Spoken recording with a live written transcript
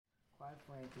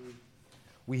frankly.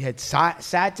 We had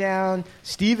sat down.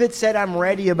 Steve had said, I'm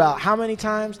ready about how many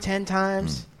times? 10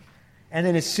 times. And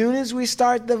then as soon as we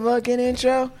start the fucking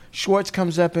intro, Schwartz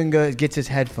comes up and gets his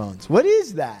headphones. What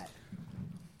is that?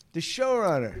 The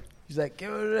showrunner. He's like,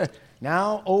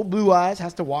 now old Blue Eyes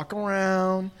has to walk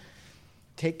around,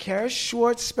 take care of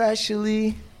Schwartz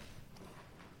specially,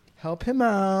 help him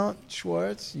out.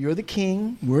 Schwartz, you're the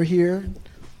king. We're here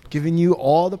giving you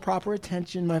all the proper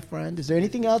attention, my friend. Is there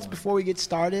anything else before we get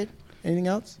started? Anything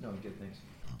else? No, good, thanks.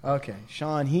 Okay,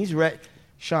 Sean, he's ready.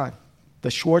 Sean,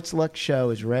 the Schwartz Luck Show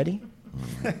is ready.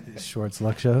 Schwartz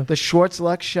Luck Show? The Schwartz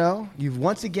Luck Show. You've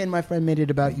once again, my friend, made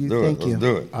it about you. Thank you. Let's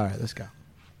do it. All right, let's go.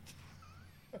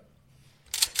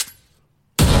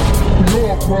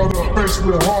 Your product, based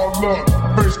with hard luck.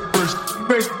 Based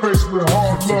with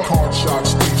hard luck. Card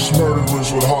shots, thieves,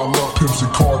 murderers with hard luck. Pimps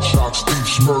and card shots,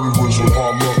 thieves, murderers with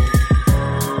hard luck.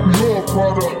 Your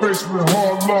product, based with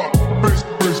hard luck. Based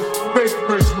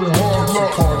with hard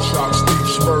luck. Card shots,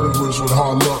 thieves, murderers with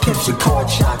hard luck. Pimps and card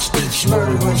shots, thieves,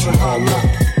 murderers with hard luck.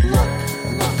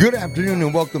 Good afternoon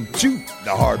and welcome to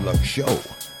the Hard Luck Show.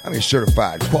 I'm your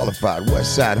certified, qualified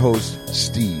West Side host,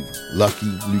 Steve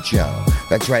Lucky Luciano.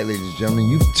 That's right, ladies and gentlemen,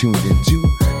 you've tuned into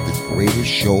the greatest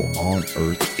show on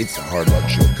earth. It's the Hard Luck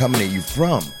Show, coming at you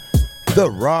from the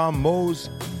Ramos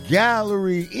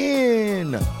Gallery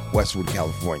in Westwood,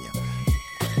 California.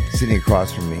 Sitting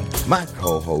across from me, my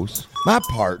co-host, my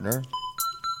partner.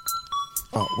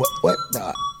 Oh, what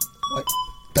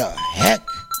the heck?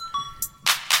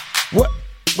 What?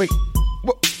 Wait,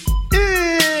 what?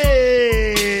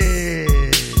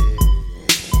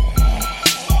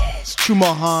 It's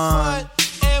Chumahan.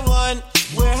 One,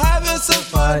 we're having some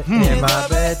fun In my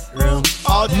bedroom.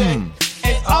 all day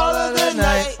and all of the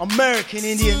night. American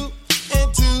Indian. 2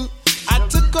 and 2, I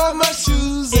took off my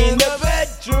shoes in the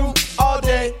bedroom all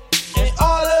day and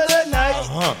all of the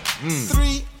night.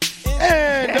 3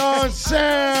 And on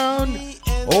sound,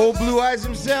 old Blue Eyes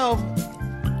himself.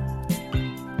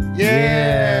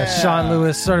 Yeah, Sean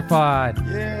Lewis, certified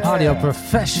audio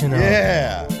professional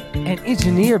Yeah. and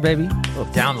engineer, baby, Down the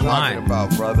Talking line.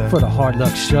 about, brother. for the Hard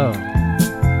Luck Show.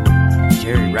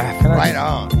 Jerry Raff. Can I Right just-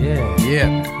 on. Yeah,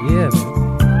 Yeah. yeah,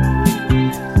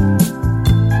 man.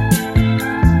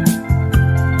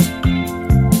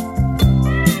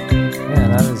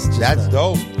 Man, that was just That's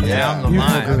dope. Down the Beautiful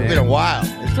line, It's man. been a while.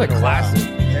 It's a classic.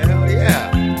 Hell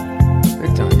yeah.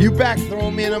 Big time. You back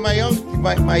throwing me into my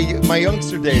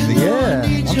youngster days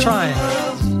again. Yeah, I'm trying.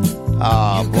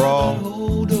 Ah, bro.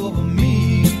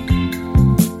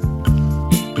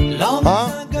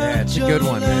 Huh? Yeah, it's a good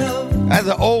one, man. That's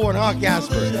an old one, huh,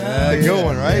 Casper? That's a good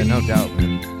one, right? Yeah, no doubt,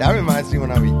 man. That reminds me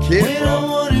when I was a kid,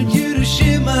 bro.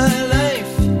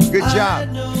 Good job.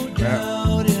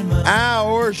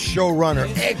 Our showrunner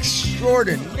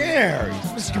extraordinaire,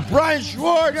 Mr. Brian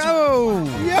Schwartz.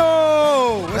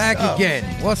 Yo, what's Back up? again.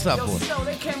 What's up, boy?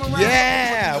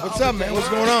 Yeah, what's up, man? What's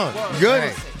going on? Good.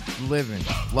 Hey, living,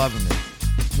 loving it.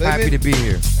 Living. Happy to be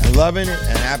here. I'm loving it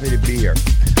and happy to be here.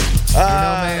 You know,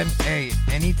 man, hey,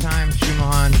 anytime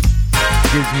Shumahan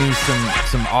gives me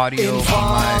some audio from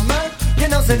my...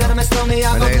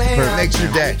 Makes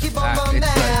your day. It's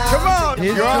Come on,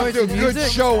 His you're off choice to a of good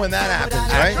music. show when that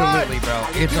happens, right? Absolutely, bro.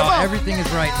 It's all, everything is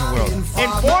right in the world.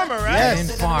 Informer, right? Yes.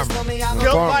 Informer.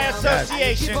 Guilt by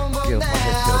association.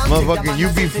 Motherfucking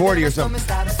UB40 or something.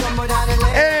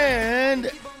 And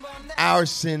our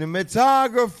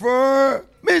cinematographer,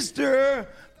 Mr.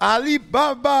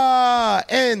 Alibaba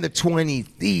and the 20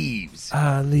 Thieves.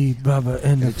 Alibaba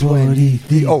and the 40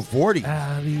 thieves. Oh, 40.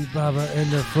 Alibaba and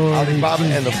the 40 Alibaba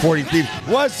and the 40 Thieves.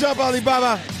 What's up,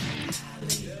 Alibaba?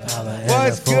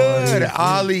 What's good?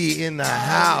 Ali in the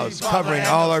house, covering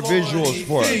all our visuals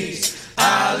for us.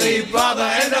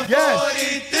 Alibaba and the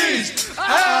 40 thieves.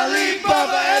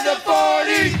 Alibaba and the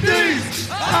 40 Thieves.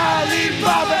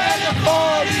 Alibaba and the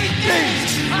 40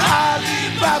 Thieves.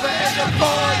 Alibaba and the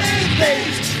 40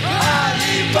 Thieves.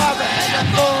 Alibaba and the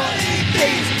 40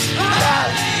 Thieves.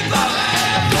 Alibaba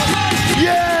and the 40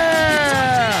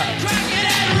 Yeah!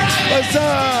 What's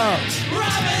up?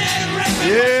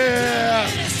 Yeah!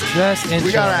 Just intro.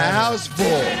 We got a house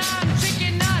full.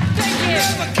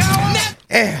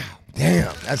 Yeah,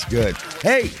 damn, that's good.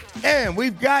 Hey, and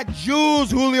we've got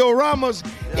Jules Julio Ramos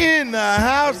in the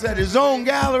house at his own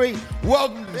gallery.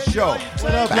 Welcome to the show.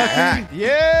 What up, Lucky?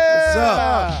 Yeah. What's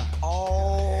up?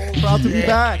 Proud to be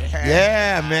back.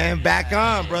 Yeah, man, back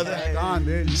on, brother. Back on,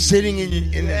 dude. Sitting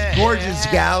in this gorgeous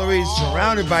gallery,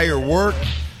 surrounded by your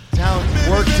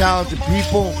talented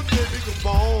people.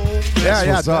 Yeah,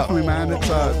 what's up. definitely, man. It's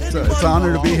an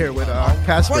honor to be here with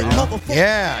Casper. You know?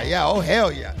 Yeah, oh,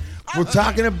 hell yeah. We're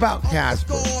talking about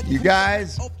Casper. You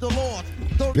guys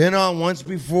been on once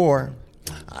before.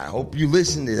 I hope you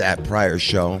listened to that prior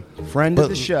show. Friend of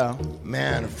the show.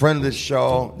 Man, a friend of the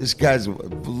show. This guy's a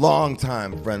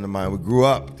long-time friend of mine. We grew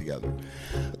up together.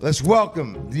 Let's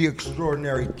welcome the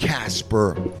extraordinary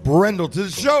Casper Brindle to the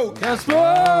show. Casper!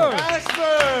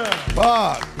 Casper!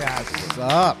 Fuck, Casper. What's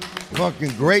up?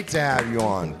 Fucking great to have you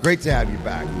on. Great to have you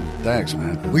back. Thanks,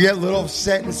 man. We get little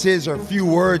sentences or a few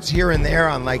words here and there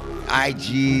on like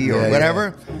IG or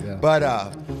whatever. Yeah.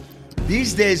 But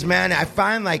these days, man, I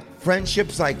find like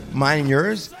friendships like mine and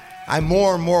yours, I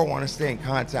more and more want to stay in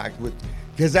contact with,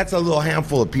 because that's a little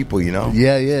handful of people, you know?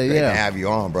 Yeah. Great to have you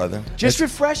on, brother. Just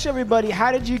refresh everybody.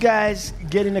 How did you guys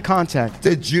get into contact?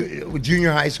 The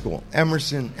junior high school,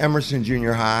 Emerson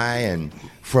Junior High, and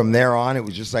from there on, it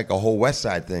was just like a whole West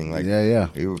Side thing. Like,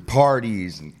 it was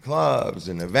parties and clubs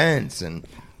and events and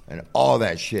all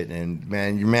that shit. And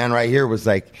man, your man right here was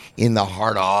like in the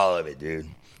heart of all of it, dude.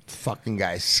 Fucking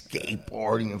guy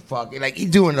skateboarding and fucking like he's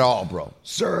doing it all, bro.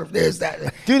 Surf this, that,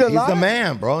 dude. He's the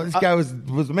man, bro. This guy was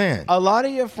the man. A lot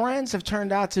of your friends have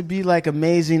turned out to be like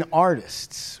amazing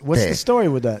artists. What's the story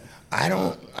with that? I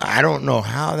don't know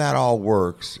how that all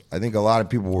works. I think a lot of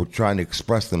people were trying to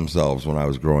express themselves when I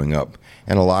was growing up,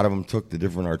 and a lot of them took the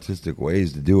different artistic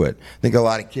ways to do it. I think a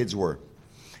lot of kids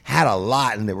had a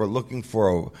lot, and they were looking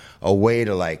for a way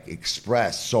to like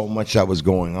express so much that was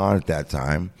going on at that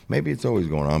time. Maybe it's always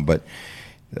going on, but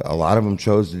a lot of them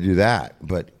chose to do that.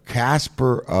 But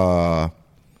Casper,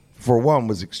 for one,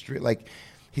 was extreme. Like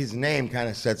his name kind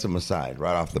of sets him aside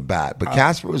right off the bat. But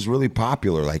Casper was really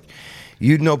popular. Like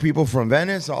you'd know people from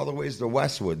Venice all the ways to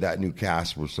Westwood that knew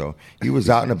Casper. So he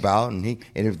was out and about, and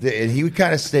he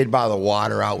kind of stayed by the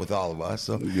water out with all of us.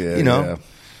 So you know. Yeah.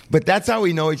 But that's how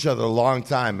we know each other a long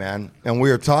time, man. And we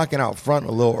were talking out front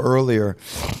a little earlier.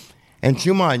 And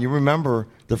Chuman, you remember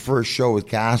the first show with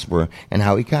Casper and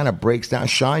how he kind of breaks down.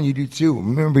 Sean, you do too.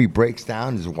 Remember he breaks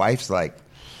down. His wife's like,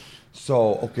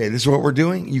 so, okay, this is what we're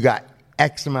doing. You got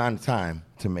X amount of time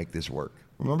to make this work.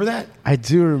 Remember that? I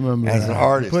do remember As an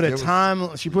artist.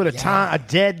 She put a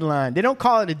deadline. They don't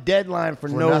call it a deadline for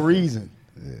no nothing. reason.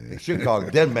 They should call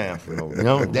it Dead Man for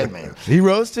Dead Man. He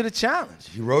rose to the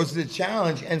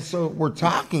challenge. And so we're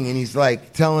talking, and he's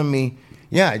like telling me,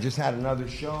 yeah, I just had another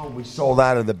show. We sold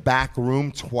out of the back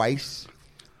room twice.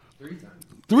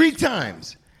 3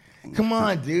 times. Come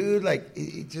on, dude. Like,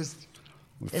 it just...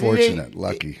 Fortunate,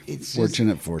 lucky. It's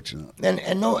fortunate. And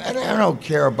I don't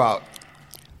care about...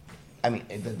 I mean,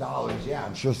 the dollars, yeah,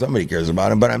 I'm sure somebody cares about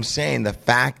them, but I'm saying the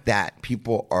fact that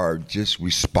people are just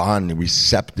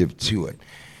receptive to it,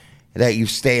 that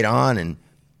you've stayed on, and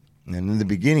in the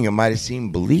beginning it might have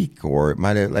seemed bleak, or it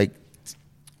might have, like,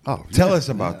 tell us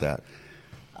about that.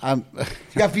 You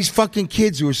got these fucking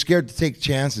kids who are scared to take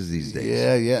chances these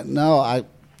days. Yeah. No,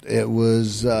 it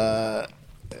was...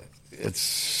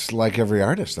 It's like every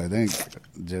artist, I think,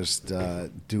 just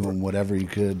doing whatever you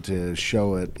could to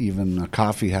show it, even a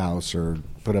coffee house, or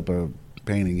put up a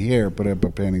painting here, put up a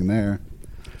painting there,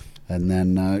 and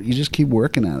then you just keep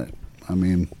working at it. I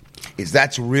mean... Is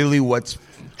that really what's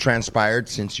transpired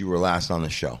since you were last on the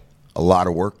show? A lot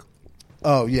of work?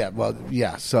 Oh, yeah. Well,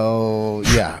 yeah. So,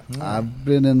 yeah, I've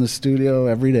been in the studio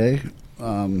every day,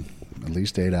 at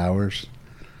least 8 hours.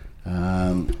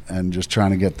 And just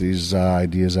trying to get these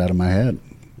ideas out of my head.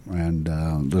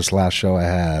 And this last show I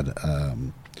had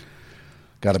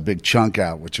got a big chunk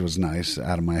out, which was nice,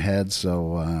 out of my head.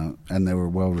 So and they were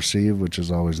well received, which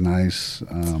is always nice.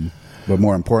 But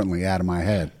more importantly, out of my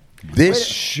head. This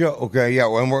show, okay, yeah,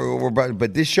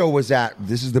 but this show was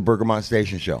this is the Bergamot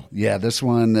Station show. Yeah, this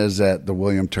one is at the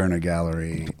William Turner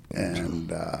Gallery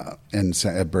and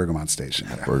at Bergamot Station.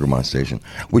 Bergamot Station,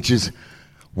 which is...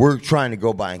 We're trying to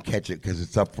go by and catch it because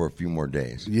it's up for a few more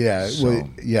days. Yeah, so.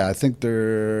 I think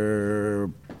they're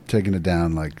taking it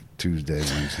down like Tuesday,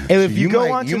 Wednesday. And if you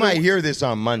might hear this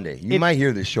on Monday. You might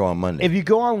hear this show on Monday. If you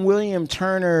go on William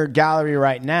Turner Gallery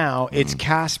right now, it's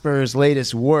Casper's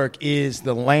latest work is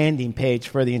the landing page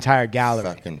for the entire gallery.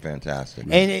 Fucking fantastic.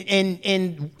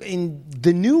 And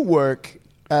the new work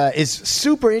is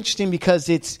super interesting because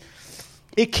it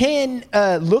can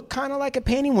look kind of like a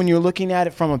painting when you're looking at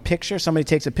it from a picture. Somebody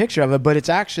takes a picture of it, but it's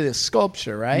actually a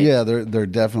sculpture, right? Yeah, they're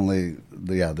definitely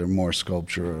they're more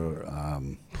sculpture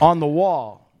on the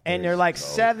wall, and they're like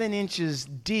 7 inches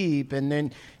deep. And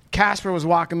then Casper was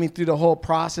walking me through the whole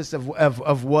process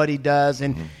of what he does,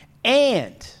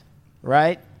 and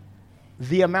right,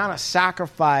 the amount of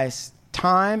sacrifice,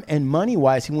 time and money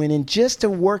wise, he went in just to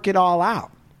work it all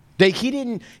out.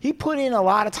 He put in a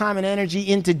lot of time and energy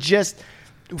into just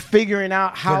figuring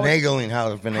out how he's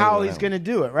going to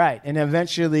do it, right? And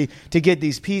eventually to get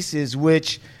these pieces,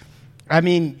 which, I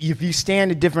mean, if you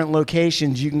stand at different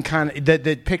locations, you can kind of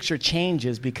the picture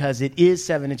changes because it is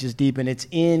 7 inches deep and it's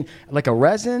in like a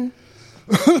resin.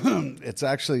 It's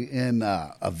actually in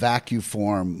a vacuum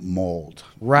form mold,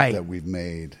 right, that we've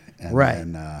made, and right.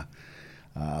 then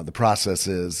the process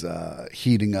is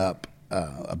heating up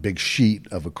a big sheet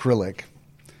of acrylic,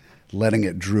 letting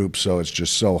it droop so it's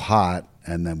just so hot,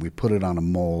 and then we put it on a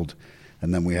mold,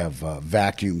 and then we have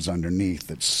vacuums underneath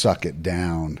that suck it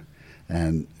down,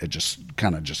 and it just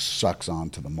kind of just sucks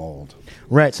onto the mold.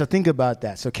 Right. So think about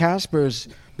that. So Casper's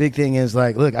big thing is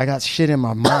like, look, I got shit in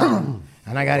my mind,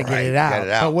 and I got to get it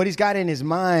out. But what he's got in his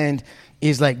mind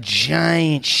is like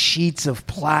giant sheets of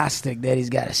plastic that he's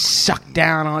got to suck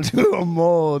down onto a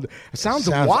mold. It sounds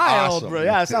wild, awesome, bro.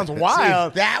 Yeah, it sounds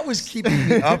wild. See, that was keeping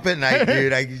me up at night,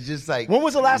 dude. I just like. When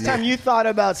was the last time you thought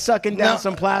about sucking down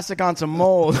some plastic on some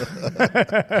mold?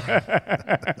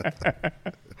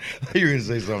 You were going to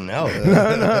say something else.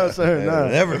 No, sir, no.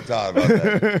 I never thought about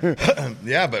that.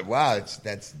 Yeah, but wow,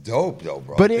 that's dope, though,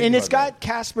 bro. But it's got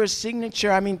Casper's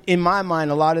signature. I mean, in my mind,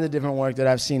 a lot of the different work that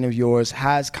I've seen of yours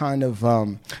has kind of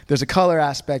there's a color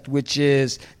aspect, which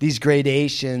is these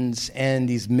gradations and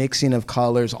these mixing of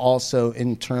colors. Also,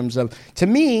 in terms of, to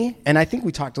me, and I think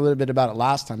we talked a little bit about it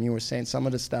last time. You were saying some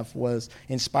of the stuff was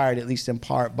inspired, at least in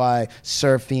part, by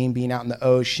surfing, being out in the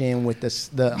ocean with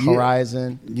the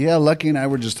horizon. Yeah, Lucky and I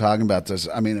were just talking about this.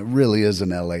 I mean, it really is an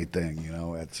LA thing, you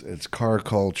know. It's car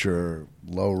culture,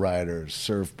 lowriders,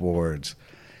 surfboards.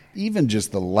 Even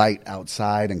just the light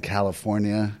outside in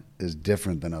California is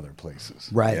different than other places.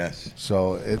 Right. Yes.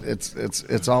 So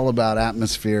it's all about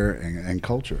atmosphere and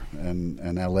culture.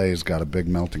 And LA's got a big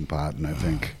melting pot, and I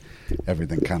think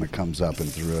everything kind of comes up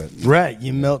and through it. Right.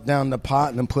 You melt down the pot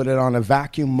and then put it on a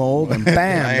vacuum mold, and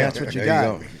bam, that's what you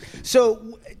got.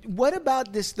 So what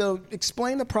about this, though?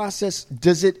 Explain the process.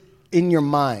 Does it, in your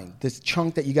mind, this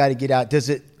chunk that you got to get out, does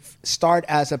it start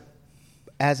as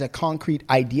a concrete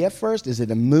idea first? Is it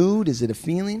a mood? Is it a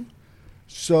feeling?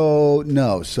 So,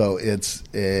 no. So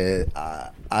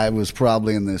I was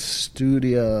probably in this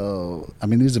studio. I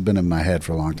mean, these have been in my head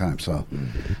for a long time. So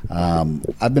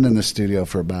I've been in the studio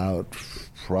for about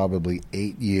probably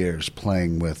 8 years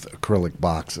playing with acrylic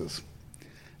boxes,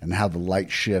 and how the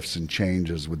light shifts and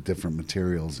changes with different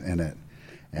materials in it.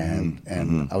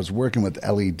 And I was working with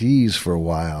LEDs for a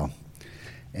while,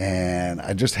 and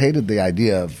I just hated the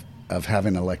idea of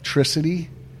having electricity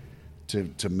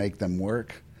to make them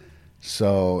work.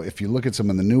 So if you look at some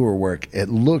of the newer work, it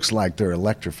looks like they're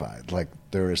electrified, like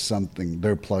there is something,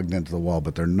 they're plugged into the wall,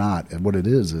 but they're not. And what it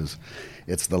is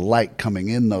it's the light coming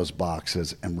in those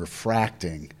boxes and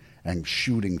refracting and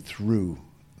shooting through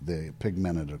the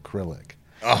pigmented acrylic.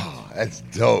 Oh, that's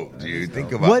dope, dude.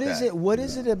 Think about that. What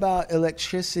is it about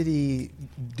electricity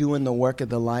doing the work of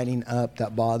the lighting up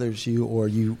that bothers you, or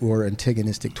you are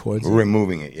antagonistic towards it?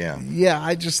 Removing it, yeah. Yeah,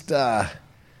 I just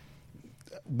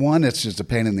one, it's just a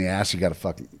pain in the ass. You got to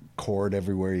fucking cord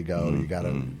everywhere you go. You got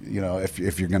to, you know, if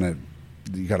you're gonna,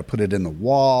 you got to put it in the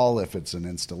wall if it's an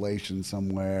installation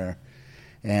somewhere,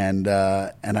 and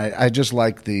I just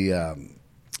like the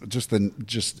just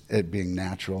it being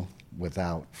natural.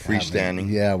 Without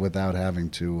freestanding, without having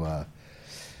to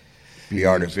be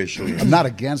artificial. I'm not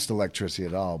against electricity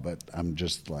at all, but I'm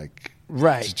just like,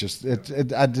 right. It's just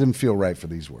I didn't feel right for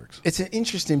these works. It's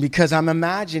interesting because I'm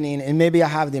imagining, and maybe I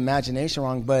have the imagination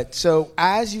wrong, but so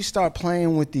as you start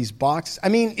playing with these boxes, I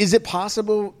mean, is it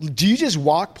possible? Do you just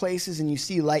walk places and you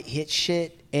see light hit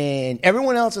shit, and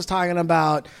everyone else is talking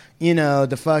about, you know,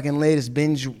 the fucking latest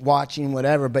binge watching,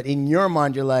 whatever, but in your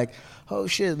mind you're like, oh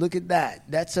shit, look at that.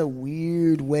 That's a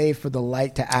weird way for the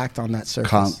light to act on that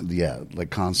surface. Like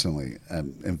constantly.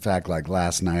 In fact, like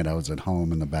last night I was at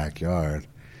home in the backyard,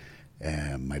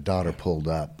 and my daughter pulled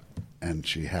up, and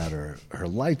she had her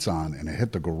lights on, and it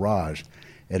hit the garage,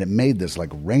 and it made this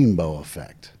like rainbow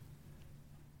effect.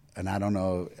 And I don't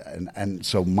know, and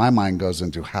so my mind goes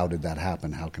into, how did that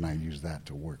happen? How can I use that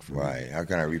to work for me? Right, how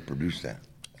can I reproduce that?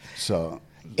 So...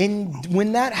 And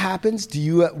when that happens, do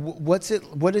you?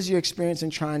 What is your experience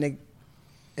in trying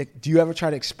to? Do you ever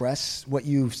try to express what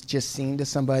you've just seen to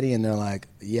somebody, and they're like,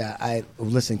 "Yeah,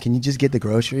 listen. Can you just get the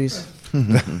groceries?"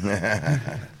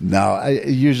 No, it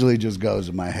usually just goes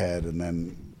in my head, and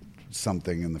then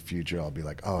something in the future, I'll be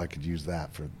like, "Oh, I could use that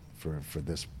for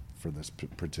this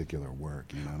particular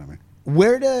work." You know what I mean?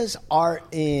 Where does art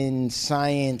and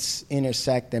science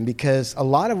intersect then? Because a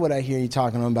lot of what I hear you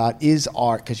talking about is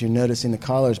art because you're noticing the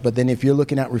colors. But then if you're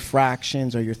looking at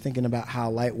refractions or you're thinking about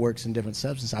how light works in different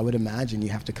substances, I would imagine you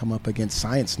have to come up against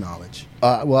science knowledge.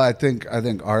 Well, I think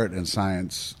art and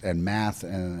science and math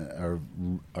are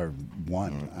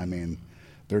one. I mean,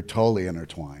 they're totally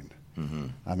intertwined.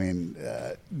 I mean,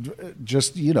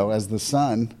 just, as the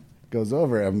sun goes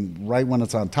over, and right when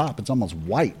it's on top, it's almost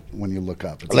white when you look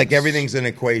up. It's like everything's an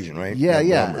equation, right? Yeah, Like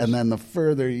yeah. numbers. And then the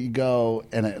further you go,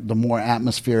 and the more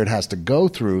atmosphere it has to go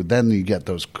through, then you get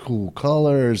those cool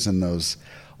colors and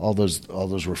all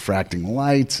those refracting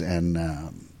lights and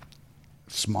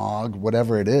smog,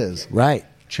 whatever it is. Right.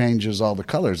 Changes all the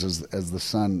colors as the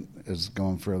sun is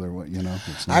going further.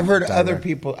 It's not I've heard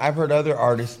direct. I've heard other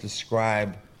artists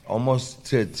describe almost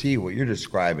to a T what you're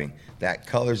describing. That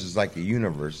colors is like a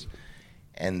universe.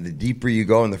 And the deeper you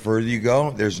go and the further you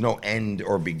go, there's no end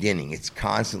or beginning. It's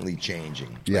constantly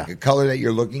changing. Yeah. Like a color that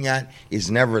you're looking at is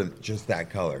never just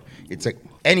that color. It's like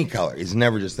any color is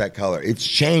never just that color. It's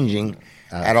changing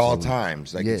at all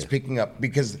times. Like it's picking up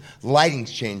because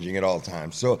lighting's changing at all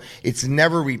times. So it's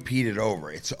never repeated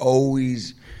over. It's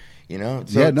always,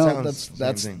 So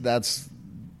that's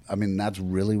I mean, that's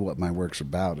really what my work's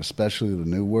about, especially the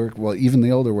new work. Well, even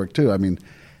the older work too. I mean,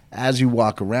 as you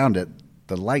walk around it,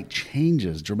 the light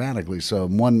changes dramatically. So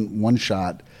in one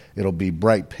shot, it'll be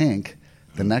bright pink.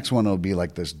 The next one will be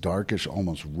like this darkish,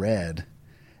 almost red.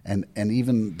 And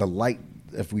even the light,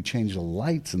 if we change the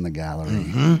lights in the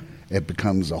gallery, it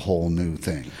becomes a whole new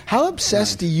thing. How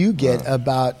obsessed do you get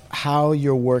about how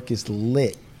your work is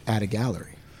lit at a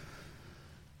gallery?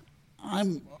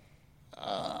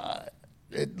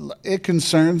 It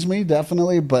concerns me,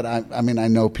 definitely. But I mean, I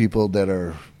know people that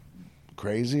are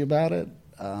crazy about it.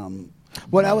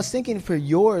 What I was thinking for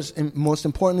yours, and most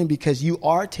importantly, because you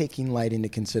are taking light into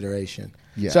consideration.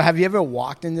 Yeah. So have you ever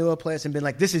walked into a place and been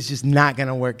like, this is just not going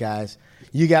to work, guys?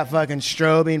 You got fucking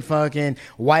strobing fucking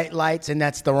white lights, and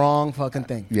that's the wrong fucking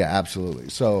thing. Yeah, absolutely.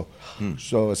 So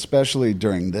especially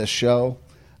during this show,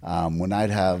 when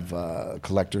I'd have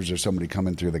collectors or somebody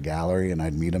coming through the gallery and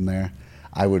I'd meet them there,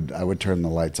 I would turn the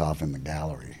lights off in the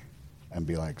gallery and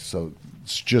be like,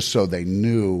 just so they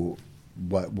knew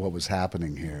what was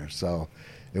happening here. So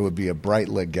it would be a bright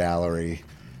lit gallery,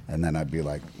 and then I'd be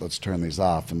like, let's turn these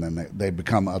off, and then they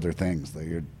become other things.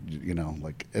 They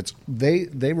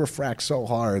refract so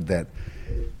hard that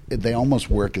they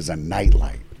almost work as a night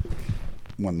light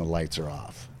when the lights are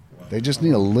off. They just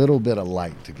need a little bit of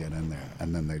light to get in there,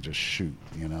 and then they just shoot.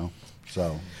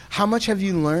 So how much have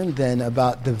you learned then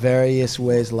about the various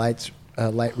ways light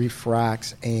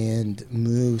refracts and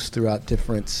moves throughout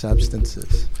different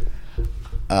substances?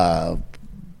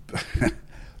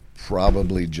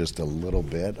 Probably just a little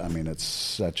bit. I mean, it's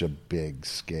such a big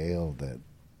scale that,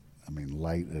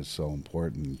 light is so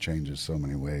important and changes so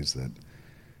many ways that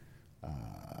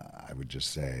I would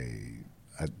just say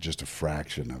just a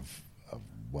fraction of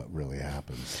what really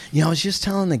happens. I was just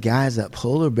telling the guys that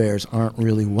polar bears aren't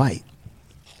really white,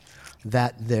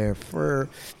 that their fur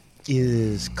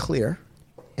is clear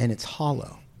and it's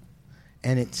hollow,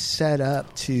 and it's set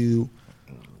up to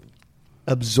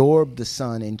absorb the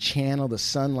sun and channel the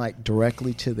sunlight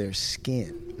directly to their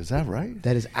skin. Is that right?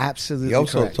 That is absolutely He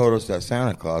also correct. told us that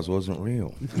Santa Claus wasn't real.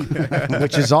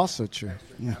 Which is also true.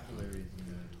 Yeah.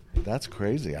 That's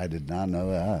crazy. I did not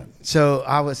know that. So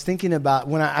I was thinking about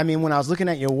when I was looking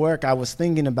at your work, I was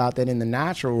thinking about that in the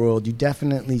natural world, you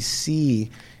definitely see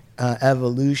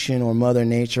evolution or Mother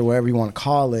Nature, whatever you want to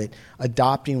call it,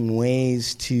 adopting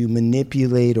ways to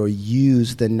manipulate or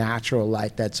use the natural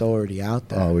light that's already out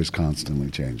there. Always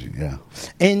constantly changing, yeah.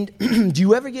 And do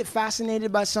you ever get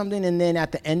fascinated by something and then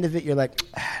at the end of it you're like,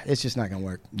 it's just not going to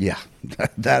work? Yeah,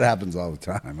 that happens all the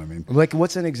time. Like,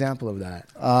 what's an example of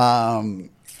that?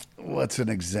 What's an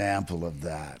example of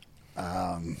that?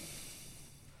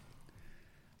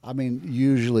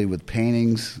 Usually with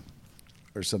paintings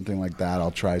or something like that, I'll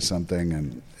try something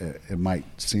and it might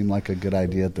seem like a good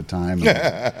idea at the time,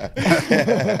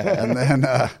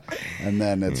 and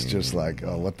then it's just like,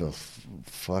 oh, what the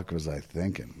fuck was I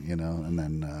thinking, And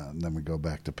then we go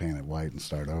back to paint it white and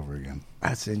start over again.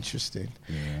 That's interesting.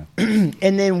 Yeah.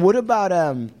 And then what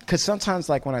about because sometimes,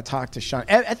 like when I talk to Sean,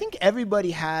 I think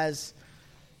everybody has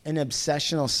an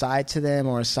obsessional side to them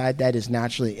or a side that is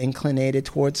naturally inclinated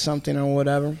towards something or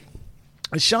whatever.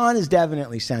 Sean is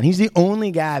definitely sound. He's the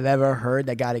only guy I've ever heard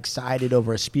that got excited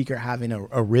over a speaker having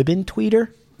a ribbon tweeter.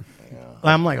 Yeah.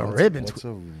 I'm like, ribbon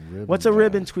tweeter? What's a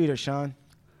ribbon tweeter, Sean?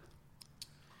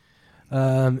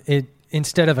 It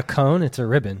instead of a cone, it's a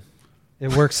ribbon.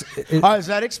 It works. Does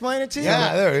that explain it to you?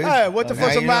 Yeah, there it is. Hey, what the Now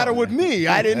fuck's the you matter know. with me?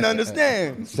 I didn't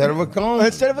understand. Instead of a cone.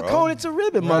 Instead of a bro. cone, it's a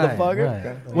ribbon, Right, motherfucker.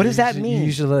 right. What does that You mean?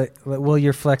 Usually, well,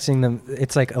 you're flexing them.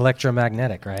 It's like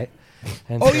electromagnetic, right?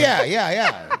 And Oh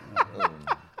yeah.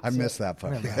 I missed that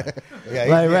part.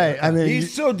 Yeah, Right. I mean,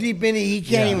 he's so deep in it, he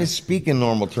can't even speak in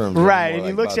normal terms. right, anymore, and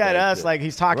he like, looks about at that us shit. like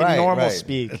he's talking Right, normal right.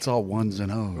 speak. It's all ones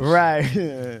and O's.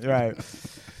 Right.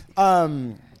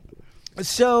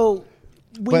 So,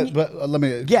 when But let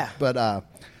me. Yeah. But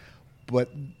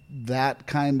that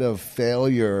kind of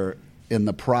failure in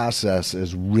the process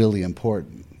is really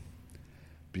important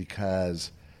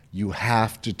because you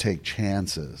have to take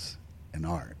chances in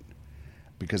art.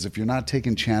 Because if you're not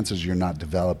taking chances, you're not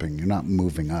developing, you're not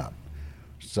moving up.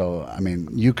 So, I mean,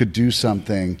 you could do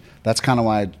something. That's kind of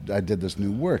why I did this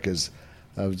new work.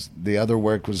 The other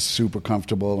work was super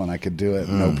comfortable and I could do it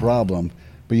no problem.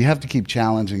 But you have to keep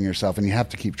challenging yourself and you have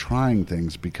to keep trying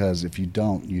things because if you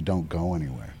don't go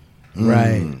anywhere.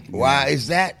 right. Why is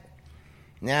that?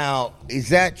 Now, is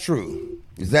that true?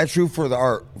 Is that true for the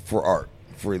art?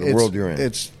 For the world you're in?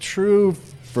 It's true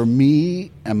for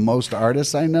me and most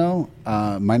artists I know.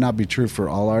 Might not be true for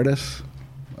all artists.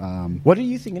 What are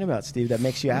you thinking about, Steve, that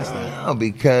makes you ask that? No,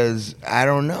 because I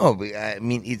don't know. I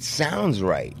mean, it sounds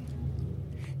right.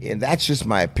 And that's just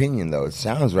my opinion, though. It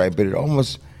sounds right, but it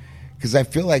almost... Because I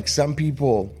feel like some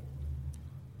people,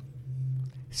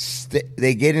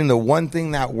 they get into one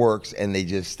thing that works and they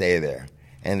just stay there.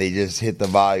 And they just hit the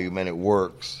volume and it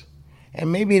works.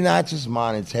 And maybe not just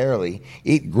monetarily.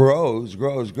 It grows,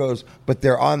 but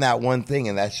they're on that one thing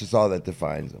and that's just all that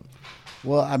defines them.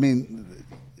 Well, I mean,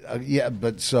 yeah,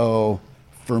 but so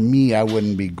for me, I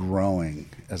wouldn't be growing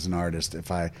as an artist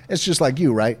if I... It's just like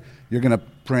you, right? You're going to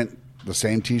print the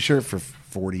same T-shirt for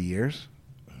 40 years.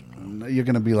 You're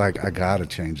going to be like, I got to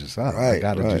change this up. I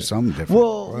got to do something different.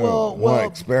 Well,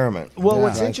 experiment. Well, Yeah.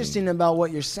 what's interesting about what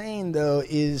you're saying, though,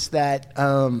 is that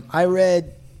I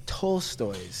read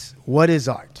Tolstoy's What is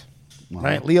Art?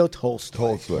 Right? Leo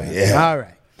Tolstoy. Yeah. All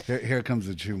right. Here comes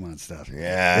the Chuman stuff.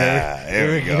 Yeah,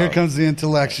 there we go. Here comes the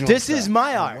intellectual This stuff. is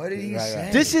my art. What did he say?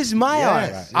 This is my art.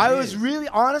 Yes, I it was is. really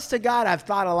honest to God. I've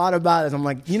thought a lot about it. I'm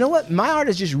like, you know what? My art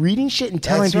is just reading shit and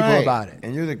telling That's people right. about it.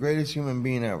 And you're the greatest human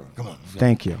being ever. Come on.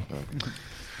 Thank you.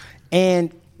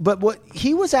 But what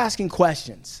he was asking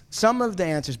questions, some of the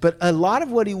answers, but a lot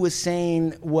of what he was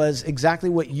saying was exactly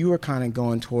what you were kind of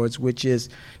going towards, which is,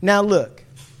 now look,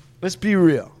 let's be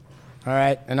real. All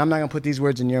right, and I'm not gonna put these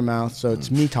words in your mouth, so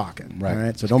it's me talking. Right. All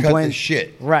right, so don't Cut blame the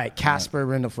shit. Right, Casper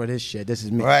Brindle for this shit. This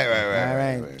is me. Right. All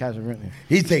right. Casper Brindle.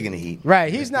 He's taking the heat.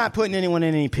 Right, he's not putting anyone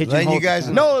in any pigeonhole. Letting you guys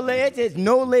know. It's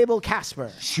no label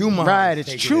Casper. Schumacher. Right,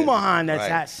 it's Schumacher that's Right.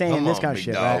 not saying Come this on, kind of big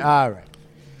shit. dog. Right, all right.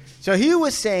 So he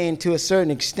was saying to a certain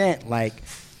extent, like,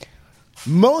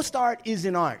 most art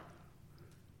isn't art.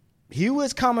 He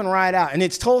was coming right out, and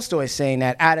it's Tolstoy saying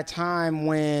that at a time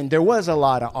when there was a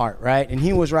lot of art, right? And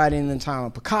he was writing in the time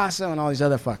of Picasso and all these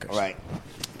other fuckers. Right.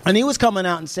 And he was coming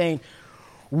out and saying,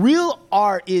 real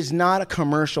art is not a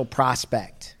commercial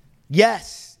prospect.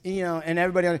 Yes, and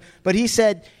everybody, but he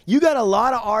said, you got a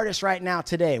lot of artists right now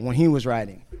today when he was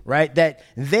writing, right? That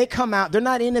they come out, they're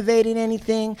not innovating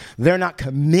anything. They're not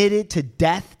committed to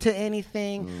death to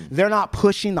anything. They're not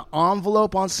pushing the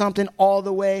envelope on something all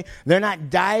the way. They're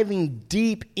not diving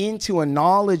deep into a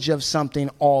knowledge of something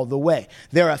all the way.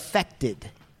 They're affected.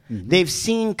 They've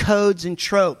seen codes and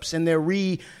tropes and they're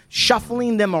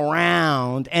reshuffling them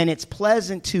around, and it's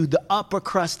pleasant to the upper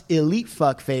crust elite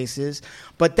fuck faces,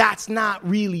 but that's not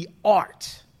really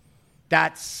art.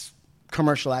 That's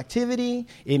commercial activity.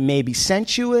 It may be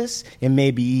sensuous. It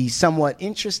may be somewhat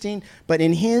interesting, but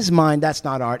in his mind, that's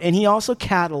not art. And he also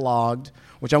cataloged,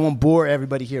 which I won't bore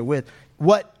everybody here with,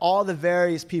 what all the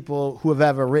various people who have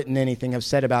ever written anything have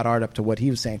said about art up to what he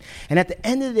was saying. And at the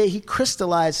end of the day, he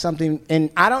crystallized something,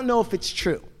 and I don't know if it's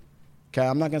true. Okay,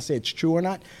 I'm not going to say it's true or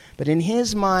not, but in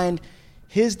his mind,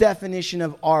 his definition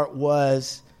of art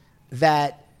was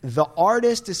that the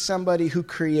artist is somebody who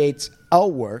creates a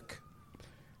work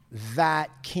that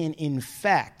can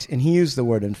infect, and he used the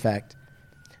word infect,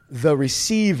 the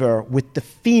receiver with the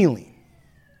feeling.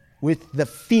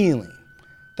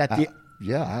 That the...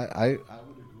 I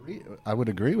would agree. I would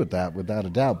agree with that without a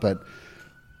doubt, but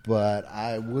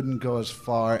I wouldn't go as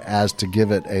far as to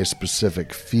give it a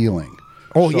specific feeling.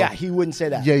 Oh, So- yeah, he wouldn't say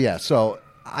that. Yeah. So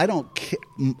I don't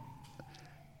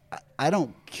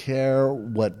care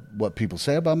what people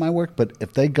say about my work, but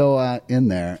if they go out in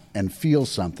there and feel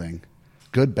something,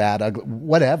 good, bad, ugly,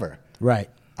 whatever, Right.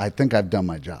 I think I've done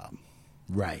my job.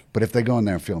 Right. But if they go in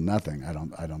there and feel nothing, I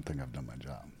don't think I've done my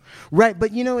job. Right,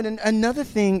 but you know, and another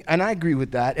thing, and I agree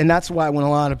with that, and that's why when a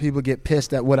lot of people get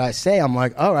pissed at what I say, I'm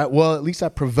like, all right, well, at least I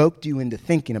provoked you into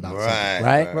thinking about something,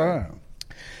 right?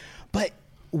 But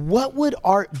what would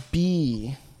art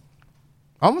be?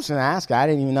 I almost going to ask, I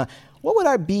didn't even know. What would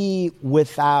art be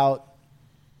without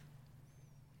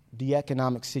the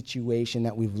economic situation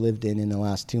that we've lived in the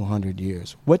last 200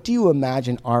 years? What do you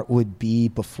imagine art would be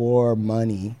before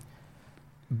money?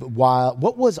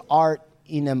 What was art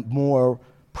in a more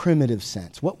primitive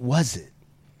sense? What was it?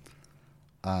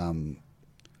 I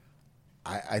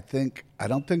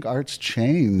don't think art's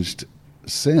changed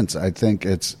since. I think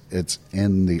it's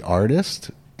in the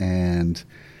artist, and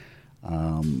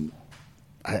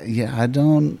I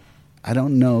don't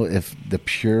know if the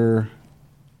pure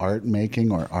art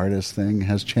making or artist thing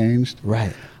has changed.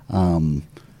 Right.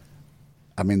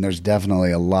 I mean, there's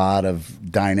definitely a lot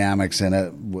of dynamics in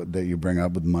it that you bring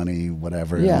up with money,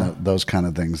 whatever, and those kind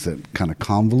of things that kind of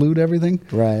convolute everything.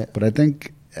 Right. But I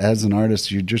think as an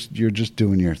artist, you're just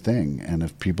doing your thing, and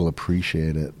if people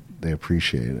appreciate it, they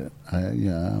appreciate it. I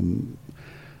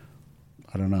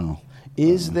don't know.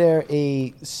 Is there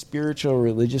a spiritual,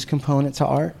 religious component to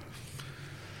art?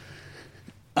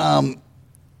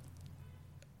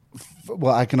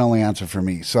 Well, I can only answer for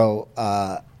me. So,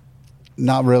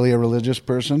 not really a religious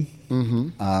person.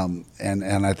 Mm-hmm.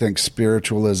 And I think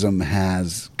spiritualism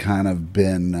has kind of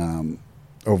been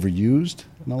overused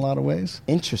in a lot of ways.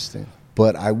 Interesting.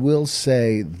 But I will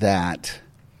say that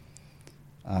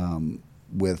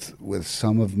with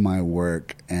some of my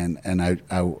work, and I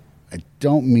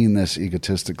don't mean this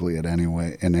egotistically in any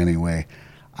way.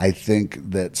 I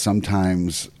think that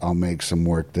sometimes I'll make some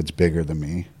work that's bigger than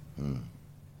me.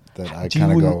 That I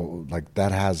kind of go, like,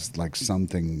 that has like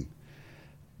something,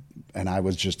 and I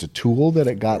was just a tool that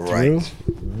it got through.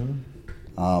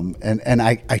 Mm-hmm. And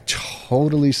I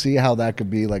totally see how that could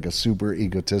be like a super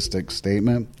egotistic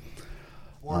statement.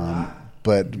 Or not.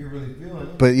 But You're really feeling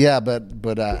it.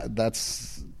 But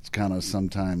that's kind of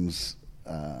sometimes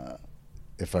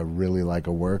if I really like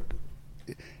a work,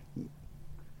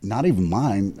 not even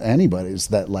mine, anybody's,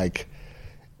 that like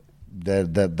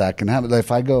that can happen.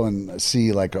 If I go and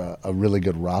see like a really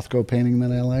good Rothko painting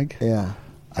that I like,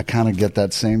 I kind of get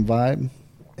that same vibe.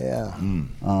 Yeah.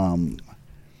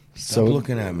 Stop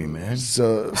looking at me, man.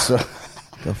 So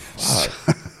The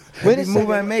fuck. Wait Every a move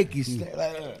second. I make, you stay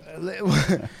like that.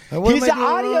 What He's am I the doing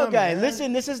audio wrong, guy. man?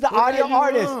 Listen, this is the What did I audio do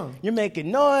artist. wrong? You're making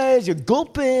noise. You're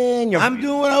gulping. I'm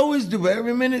doing what I always do, but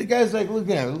every minute the guy's like, look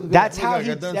at me. That's how I've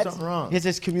done that's something wrong.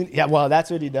 His community. Yeah, well,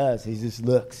 that's what he does. He just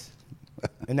looks,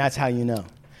 and that's how you know.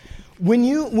 When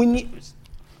you,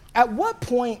 at what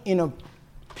point in a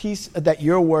piece that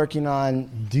you're working on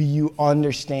do you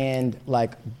understand,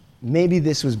 like, maybe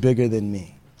this was bigger than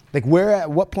me? Like, at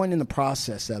what point in the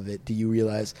process of it do you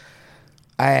realize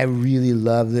I really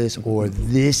love this, or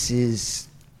this is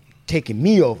taking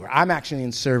me over? I'm actually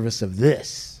in service of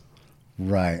this.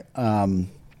 right. And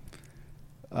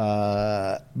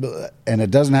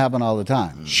it doesn't happen all the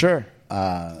time. Sure.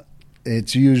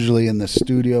 It's usually in the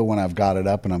studio when I've got it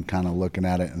up and I'm kind of looking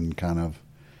at it and kind of,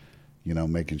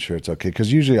 making sure it's okay.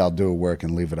 Because usually I'll do a work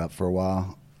and leave it up for a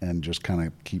while and just kind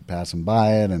of keep passing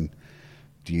by it. And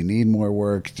do you need more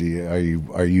work? Are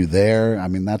you there? I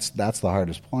mean, that's the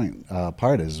hardest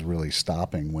part is really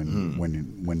stopping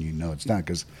when you know it's done,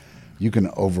 because you can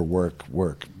overwork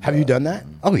work. Have you done that?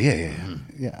 Oh yeah.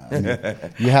 I mean,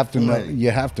 you have to know.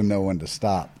 You have to know when to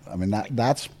stop. I mean,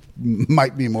 that's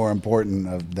might be more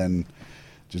important than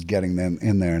just getting them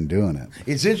in there and doing it.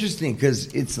 It's interesting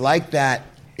because it's like that.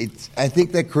 I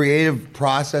think the creative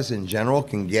process in general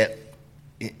can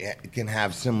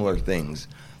have similar things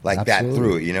like Absolutely. that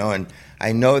through it, And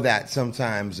I know that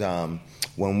sometimes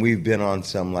when we've been on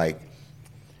some like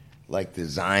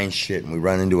design shit and we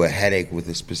run into a headache with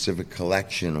a specific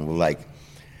collection and we're like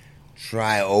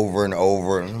try over and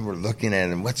over and we're looking at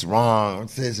it and what's wrong,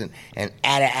 what's this, and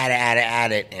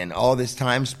add it, and all this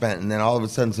time spent, and then all of a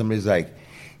sudden somebody's like,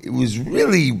 it was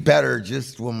really better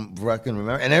just when I can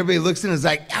remember, and everybody looks in and is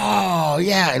like, oh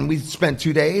yeah, and we spent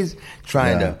 2 days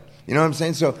trying to, you know what I'm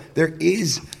saying? So there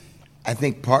is, I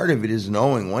think part of it is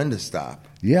knowing when to stop.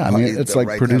 Yeah, I mean, it's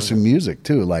like producing music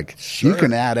too. Like, you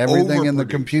can add everything in the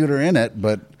computer in it,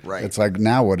 but it's like,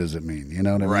 now what does it mean? You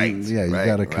know what I mean? Yeah, you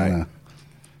got to kind of.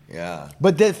 Yeah.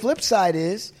 But the flip side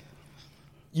is,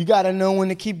 you got to know when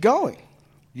to keep going.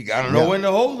 You got to know when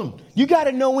to hold them. You got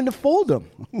to know when to fold them.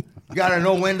 You got to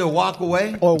know when to walk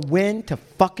away. Or when to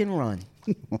fucking run.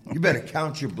 You better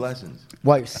count your blessings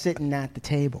while you're sitting at the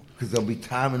table. because there'll be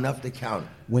time enough to count it.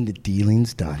 When the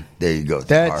dealing's done. There you go.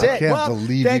 That's it. can't Well,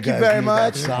 believe thank you you guys very need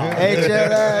much. that song.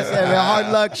 HLS and the Hard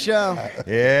Luck Show.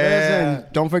 Yeah. Listen,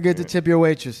 don't forget to tip your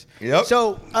waitress. Yep.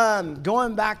 So,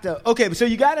 going back to, okay, so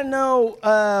you got to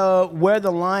know where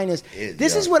the line is.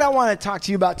 This is what I want to talk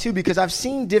to you about, too, because I've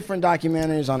seen different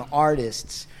documentaries on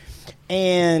artists.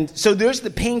 And so there's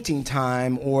the painting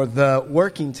time or the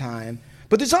working time,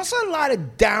 but there's also a lot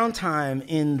of downtime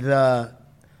in the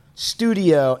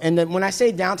studio. And then when I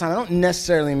say downtime, I don't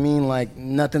necessarily mean like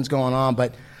nothing's going on,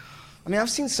 but I mean, I've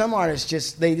seen some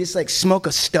artists they just like smoke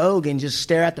a stogie and just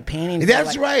stare at the painting.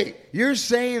 That's right. You're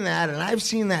saying that, and I've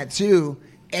seen that too.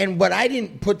 And what I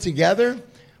didn't put together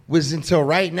was until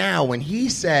right now when he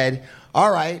said,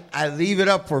 all right, I leave it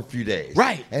up for a few days.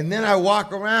 Right. And then I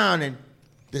walk around and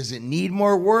does it need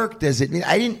more work? Does it need,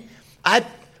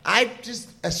 I just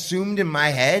assumed in my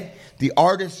head the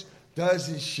artist does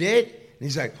his shit. And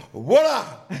he's like, voila,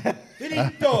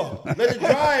 finito, let it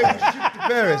dry, we shoot to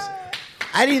Paris.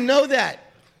 I didn't know that.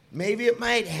 Maybe it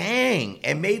might hang,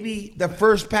 and maybe the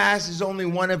first pass is only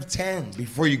 1 of 10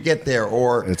 before you get there,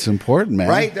 or It's important, man.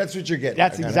 right? That's what you're getting.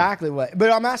 That's exactly what.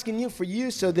 But I'm asking you for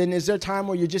you. So then, is there a time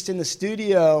where you're just in the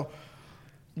studio,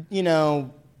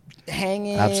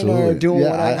 hanging Absolutely. or doing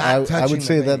yeah, whatever? I touching would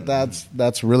say the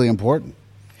that's really important.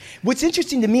 What's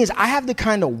interesting to me is I have the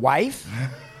kind of wife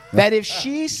that if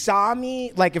she saw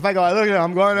me, like if I go, look at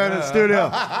I'm going out of the studio,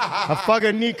 I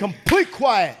fucking need complete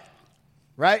quiet,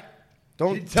 right?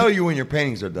 She'd tell you when your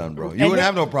paintings are done, bro. You And wouldn't then-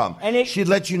 have no problem. and She'd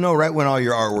let you know right when all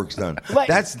your artwork's done. Right.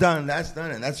 That's done,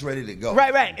 and that's ready to go.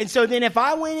 Right. And so then if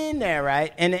I went in there,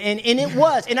 right, and it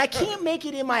was, and I can't make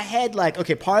it in my head like,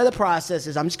 okay, part of the process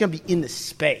is I'm just going to be in the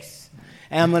space.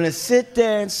 And I'm going to sit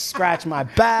there and scratch my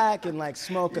back and like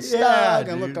smoke a stug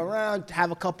and look around, have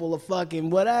a couple of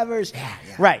fucking whatevers. Yeah.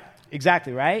 Right.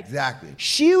 Exactly, right? Exactly.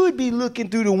 She would be looking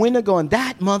through the window going,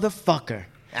 that motherfucker.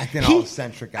 Acting all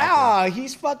eccentric out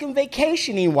he's fucking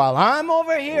vacationing while I'm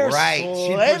over here Right.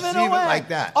 She'd slaving perceive away. it like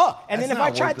that. Oh, and That's then if I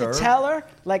not tried work to to her. tell her,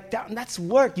 like, that's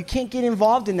work. You can't get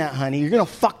involved in that, honey. You're going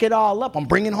to fuck it all up. I'm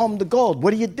bringing home the gold.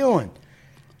 What are you doing?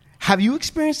 Have you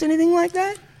experienced anything like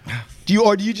that? Do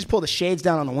you just pull the shades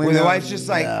down on the window? When the wife's just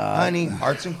like, honey,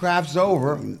 arts and crafts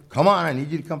over. Come on, I need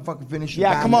you to come fucking finish your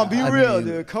Yeah, come on, bathroom. be real,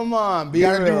 dude. Come on, be You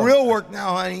gotta real. do real work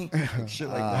now, honey. Shit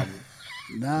like that.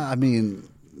 No,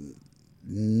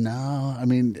 I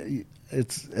mean,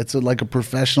 it's like a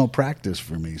professional practice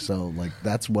for me. So like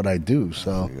that's what I do.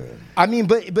 So I mean,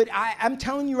 but I'm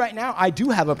telling you right now, I do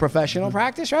have a professional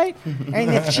practice, right?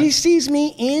 And if she sees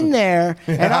me in there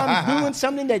and I'm doing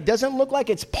something that doesn't look like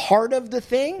it's part of the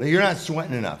thing, You're not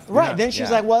sweating enough. You're right? not- Then she's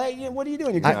yeah. like, "Well, what are you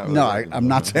doing?" I'm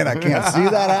not saying I can't see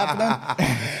that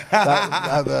happening.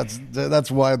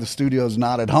 That's why the studio's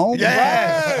not at home.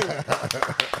 Yeah.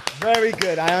 Very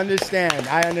good. I understand.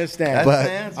 That's But-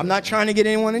 the answer. I'm not trying to get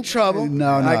anyone in trouble.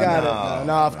 No, I got no. it.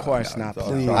 No, of course not.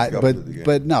 Please.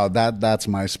 But no, that's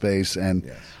my space,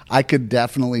 and I could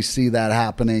definitely see that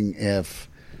happening if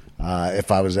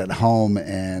I was at home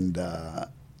and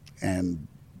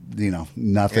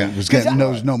nothing Yeah. was getting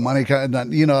no money,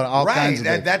 all Right. kinds of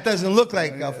things. That doesn't look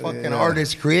like a fucking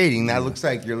artist creating. That looks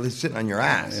like you're sitting on your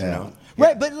ass, you know?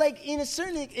 Right, but like in a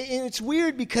certain, and it's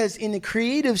weird because in the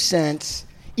creative sense,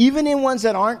 even in ones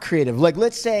that aren't creative, like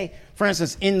let's say, for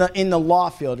instance, in the law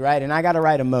field, right, and I got to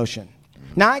write a motion.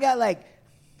 Now I got like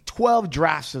 12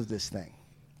 drafts of this thing,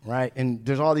 right, and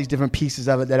there's all these different pieces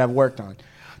of it that I've worked on.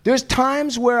 There's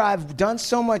times where I've done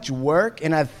so much work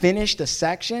and I've finished a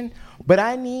section, but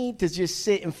I need to just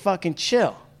sit and fucking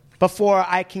chill before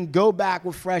I can go back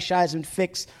with fresh eyes and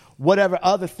fix whatever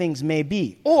other things may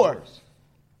be, or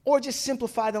just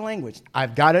simplify the language.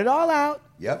 I've got it all out.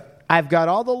 Yep. I've got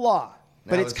all the law,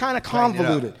 but Now it's let's kind of tighten it up.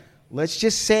 convoluted. Let's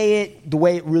just say it the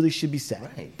way it really should be said.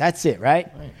 Right. That's it, right?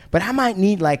 But I might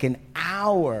need like an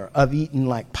hour of eating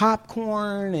like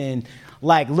popcorn and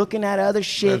like looking at other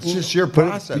shit. That's just your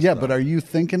process. Yeah, though. but are you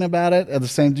thinking about it at the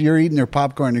same time? You're eating your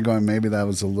popcorn, you're going, maybe that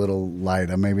was a little light.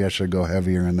 Maybe I should go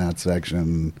heavier in that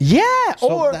section. Yeah, So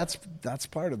or that's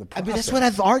part of the I process. mean, that's what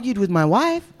I've argued with my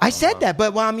wife. I said that,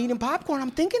 but while I'm eating popcorn,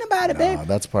 I'm thinking about it, babe.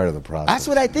 That's part of the process. That's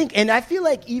what I think, and I feel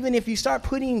like even if you start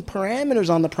putting parameters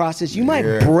on the process, you might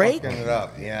You're break. fucking it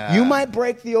up. Yeah. You might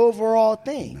break the overall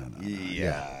thing.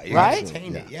 Yeah. You're Right? gonna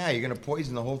taint it. Yeah, you're going to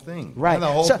poison the whole thing. Right. And the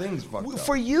whole So, thing's fucked up.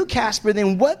 For you, Casper,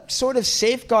 then what sort of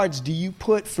safeguards do you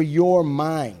put for your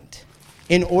mind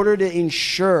in order to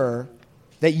ensure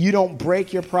that you don't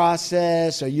break your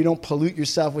process or you don't pollute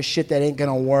yourself with shit that ain't going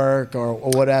to work or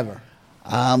whatever?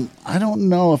 I don't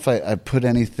know if I put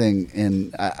anything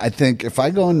in. I think if I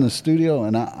go in the studio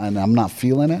and I'm not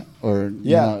feeling it, or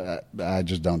I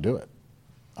just don't do it.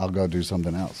 I'll go do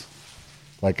something else.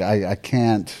 Like I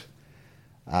can't.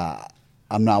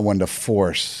 I'm not one to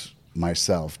force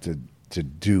myself to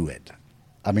do it.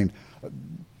 I mean,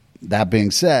 that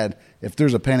being said, if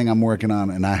there's a painting I'm working on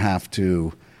and I have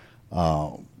to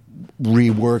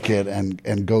rework it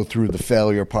and go through the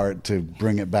failure part to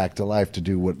bring it back to life to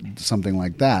do something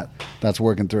like that, that's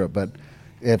working through it. But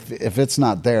if it's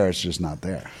not there, it's just not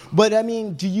there. But I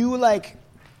mean, do you like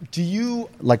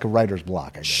a writer's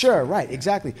block? I guess. Sure, right,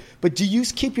 exactly. But do you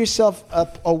keep yourself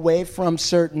up away from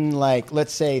certain, like,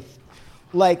 let's say,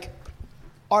 like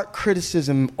art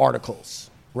criticism articles,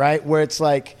 right? Where it's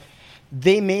like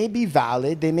they may be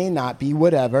valid, they may not be,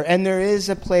 whatever, and there is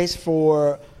a place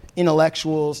for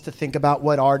intellectuals to think about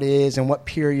what art is and what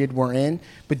period we're in.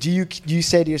 But do you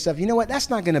say to yourself, you know what, that's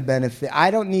not going to benefit.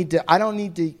 I don't need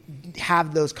to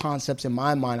have those concepts in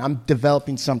my mind. I'm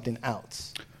developing something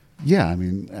else. Yeah, I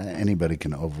mean, anybody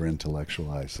can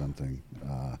over-intellectualize something.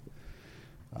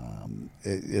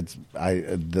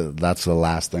 That's the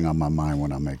last thing on my mind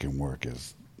when I'm making work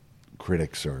is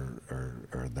critics or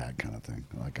that kind of thing.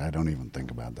 Like, I don't even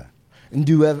think about that. And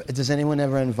does anyone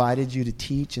ever invited you to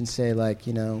teach and say, like,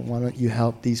 you know, why don't you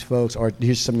help these folks? Or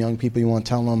here's some young people, you want to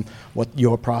tell them what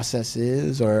your process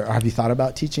is? Or have you thought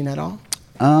about teaching at all?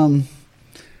 I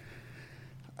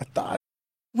thought.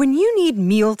 When you need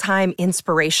mealtime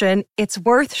inspiration, it's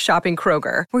worth shopping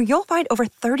Kroger, where you'll find over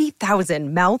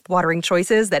 30,000 mouth-watering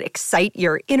choices that excite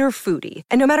your inner foodie.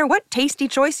 And no matter what tasty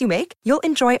choice you make, you'll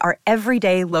enjoy our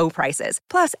everyday low prices,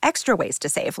 plus extra ways to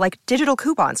save, like digital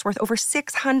coupons worth over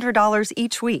 $600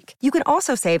 each week. You can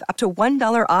also save up to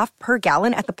 $1 off per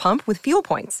gallon at the pump with fuel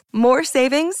points. More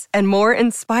savings and more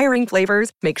inspiring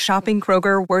flavors make shopping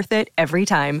Kroger worth it every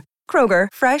time. Kroger,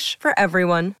 fresh for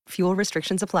everyone. Fuel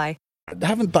restrictions apply. I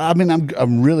haven't thought. I mean,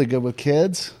 I'm really good with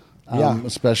kids,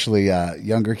 especially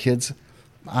younger kids.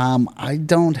 I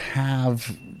don't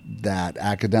have that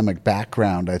academic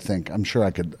background. I think I'm sure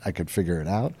I could figure it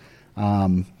out.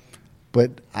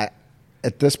 But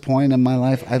at this point in my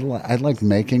life, I like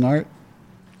making art,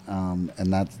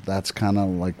 and that's kind of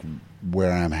like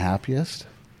where I'm happiest.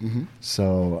 Mm-hmm.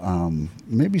 So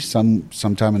maybe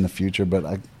sometime in the future, but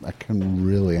I couldn't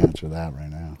really answer that right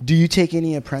now. Do you take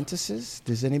any apprentices?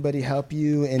 Does anybody help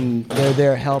you and they're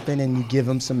there helping and you give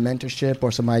them some mentorship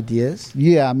or some ideas?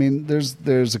 Yeah, I mean,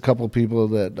 there's a couple of people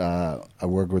that I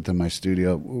work with in my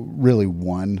studio, really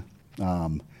one,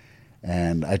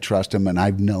 and I trust him, and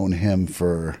I've known him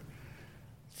for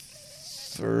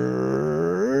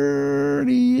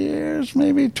 30 years,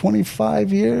 maybe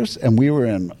 25 years, and we were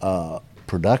in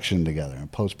production together, in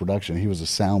post-production. He was a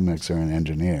sound mixer and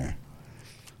engineer,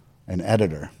 an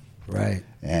editor. Right.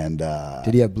 And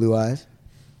did he have blue eyes?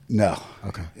 No.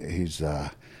 Okay. He's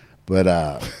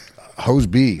but Hose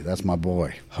B, that's my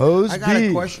boy. I got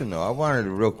a question though. I wanted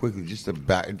to real quickly just a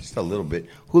little bit.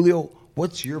 Julio,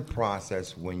 what's your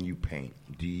process when you paint?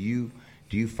 Do you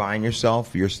find your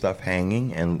stuff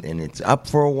hanging and it's up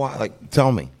for a while? Like,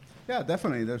 tell me. Yeah,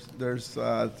 definitely. There's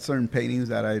certain paintings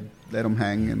that I let them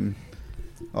hang and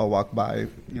I'll walk by,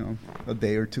 a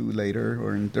day or two later,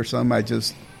 or there's some I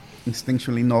just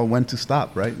instinctually know when to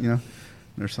stop, right?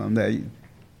 There's some that,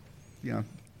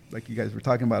 like you guys were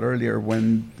talking about earlier,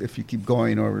 if you keep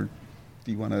going, or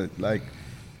do you want to like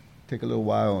take a little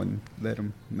while and let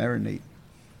them marinate.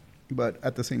 But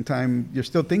at the same time, you're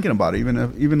still thinking about it, even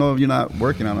though you're not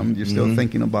working on them, you're still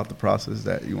thinking about the process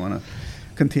that you want to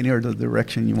continue, or the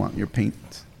direction you want your paint.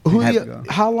 Julio,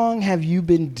 how long have you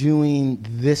been doing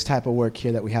this type of work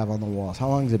here that we have on the walls? How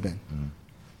long has it been?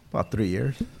 About 3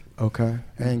 years. Okay.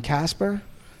 And Casper,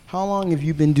 how long have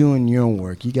you been doing your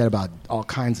work? You got about all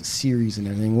kinds of series and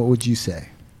everything. What would you say?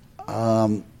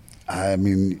 I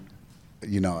mean,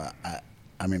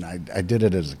 I did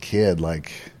it as a kid.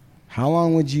 Like, how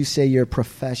long would you say you're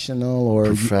professional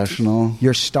or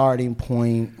your starting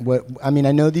point? I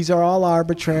know these are all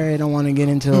arbitrary. I don't want to get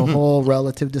into a whole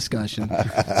relative discussion.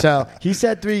 So he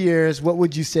said 3 years. What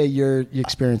would you say your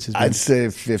experience has been? I'd say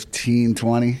 15,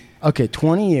 20. Okay,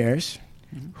 20 years.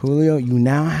 Julio, you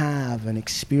now have an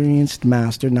experienced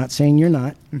master. Not saying you're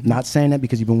not. Not saying that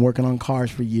because you've been working on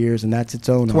cars for years, and that's its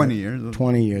own 20 years.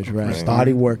 20 years, right.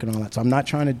 Started working on that. So I'm not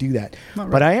trying to do that.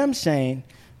 But I am saying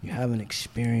you have an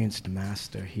experienced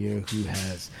master here who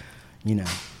has,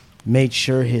 made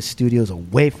sure his studio's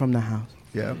away from the house.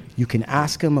 Yeah. You can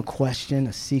ask him a question,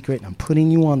 a secret, and I'm putting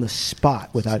you on the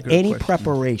spot without any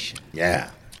preparation.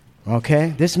 Yeah.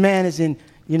 Okay? This man is in,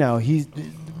 he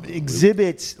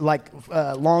exhibits, like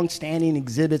long-standing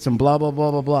exhibits and blah, blah, blah,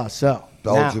 blah, blah. So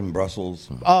Belgium, Now- Brussels.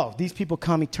 Oh, these people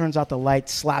come. He turns out the light,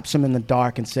 slaps them in the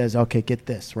dark, and says, "Okay, get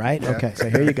this, right? Okay, so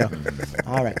here you go.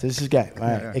 All right, this is good. All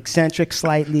right, eccentric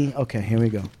slightly. Okay, here we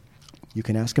go. You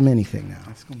can ask him anything now.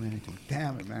 Ask him anything.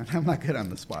 Damn it, man. I'm not good on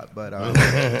the spot, but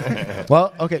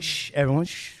Well, okay, shh, everyone,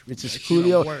 shh. It's just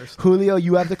Julio. worst. Julio,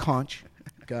 you have the conch.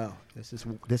 Go.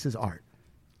 This is art.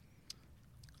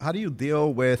 how do you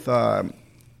deal with? I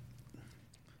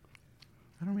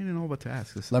don't really know what to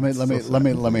ask. This Let me is so let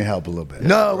me help a little bit.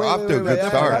 No, We're off to a good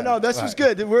start. No, this was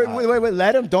good. Wait.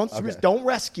 Let him. Don't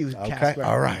rescue Casper.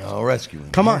 All right, I'll rescue him.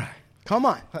 Come on.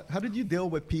 How did you deal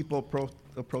with people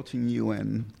approaching you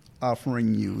and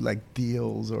offering you like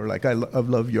deals or like I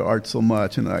love your art so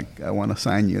much and like I want to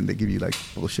sign you and they give you like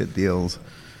bullshit deals?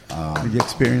 Did you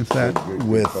experience that?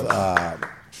 With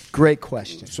Great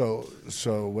question.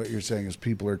 so what you're saying is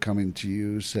people are coming to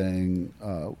you saying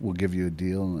we'll give you a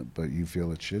deal, but you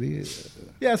feel it's shitty.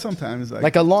 Yeah, sometimes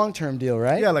Like a long-term deal,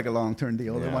 right? yeah, like a long-term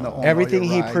deal. They want to own Everything all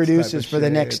he your rights produces type of for the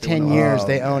shit. next They 10 wanna- years,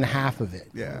 they own half of it.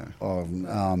 Yeah.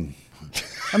 I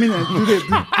I mean,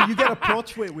 do you get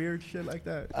approached with weird shit like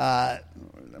that?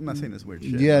 I'm not saying it's weird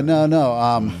shit. yeah, but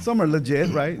no. Some are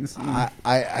legit, right?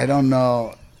 I don't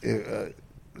know.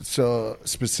 So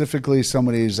specifically,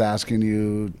 somebody's asking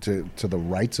you to the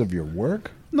rights of your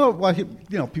work. No, well,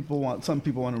 some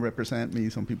people want to represent me.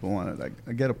 Some people want to, like,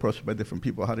 I get approached by different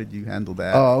people. How did you handle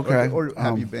that? Oh, okay. Or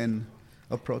have you been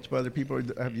approached by other people? Or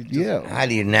have you just, How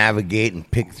do you navigate and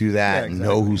pick through that Yeah, and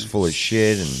know who's full of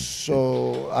shit? And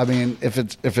So I mean, if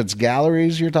it's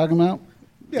galleries you're talking about,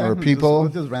 Yeah, or people.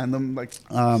 just random, like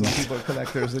some people are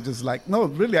collectors. They're just like, no,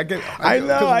 really, I know.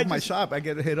 'cause of my shop, I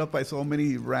get hit up by so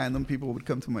many random people who would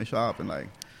come to my shop and like,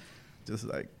 just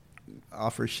like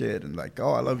offer shit and like,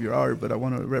 oh, I love your art, but I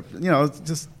want to it's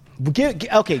just.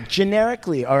 Okay,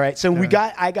 generically, all right. So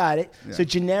I got it. Yeah. So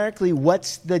generically,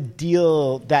 what's the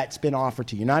deal that's been offered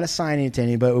to you? You're not assigning it to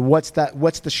anybody, but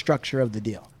what's the structure of the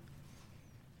deal?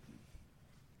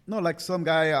 No, like some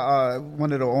guy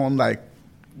wanted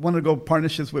to go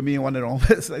partnerships with me and wanted to own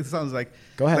this. It sounds like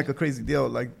Go ahead. like a crazy deal.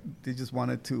 Like they just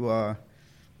wanted to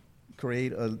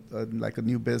create a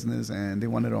new business and they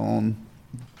wanted to own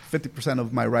 50%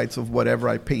 of my rights of whatever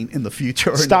I paint in the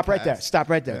future. Stop right there.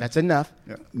 Yeah. That's enough,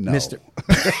 Yeah. No. Mister.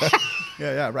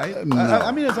 Yeah, right. No.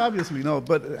 I mean, it's obviously no.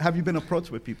 But have you been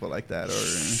approached with people like that, or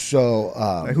So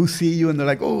like, who see you and they're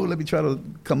like, oh, let me try to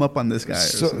come up on this guy?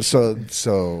 Or something?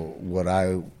 So what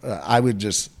I would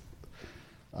just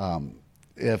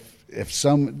if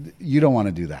some you don't want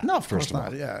to do that. No, of first course of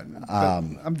all. not. Yeah,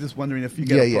 But I'm just wondering if you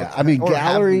get Yeah. approached I mean, or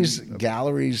have you-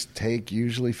 galleries take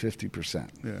usually 50%.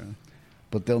 Yeah.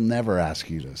 But they'll never ask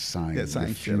you to sign Yeah, your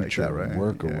sign shit like future that, right?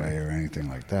 work Yeah. away or anything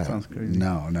like that. Sounds crazy.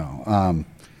 No.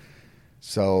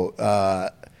 So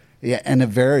and it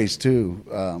varies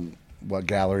too. What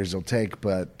galleries will take,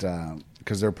 but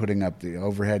because they're putting up the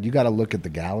overhead, you got to look at the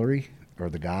gallery or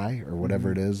the guy or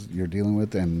whatever it is you're dealing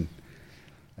with, and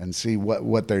see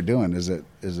what they're doing. Is it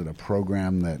a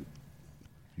program that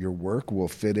your work will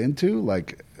fit into?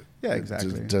 Like, Yeah,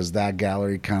 exactly. Does that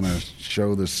gallery kind of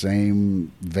show the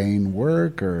same vein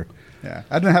work or? Yeah,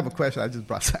 I didn't have a question. I just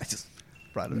brought it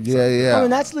up. Yeah. I mean,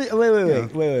 that's wait.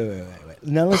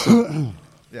 Now listen,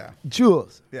 Yeah.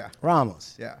 Jules. Yeah.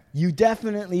 Ramos. Yeah. You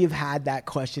definitely have had that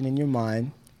question in your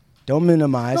mind. Don't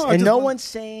minimize. No, I And just no want- one's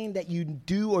saying that you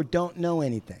do or don't know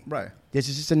anything. Right. This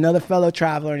is just another fellow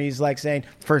traveler, and he's like saying,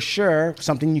 for sure,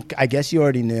 something I guess you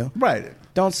already knew. Right.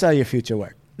 Don't sell your future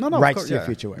work. No, of Rights course, to your yeah,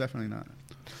 future work. Definitely not.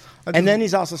 And then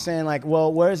he's also saying, like,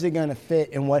 well, where is it going to fit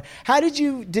and what? How do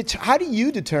you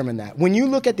determine that? When you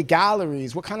look at the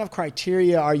galleries, what kind of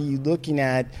criteria are you looking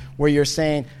at where you're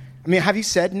saying, I mean, have you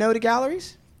said no to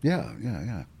galleries? Yeah.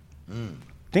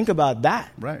 Think about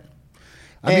that. Right.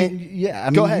 I And-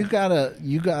 mean, Go ahead.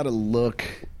 you gotta look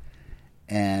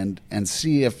and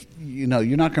see if you're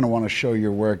not going to want to show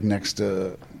your work next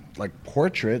to like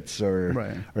portraits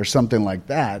Right. or something like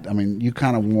that. I mean, you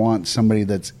kind of want somebody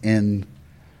that's in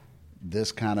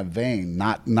this kind of vein.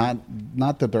 Not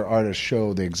that their artists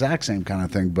show the exact same kind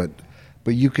of thing, but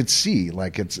you could see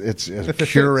like it's it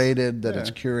fits. curated, that Yeah.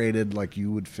 it's curated like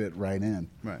you would fit right in.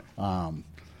 Right.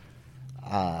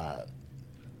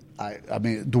 I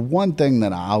mean, the one thing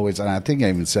that I always, and I think I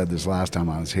even said this last time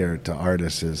I was here to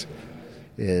artists,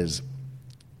 is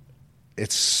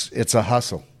it's a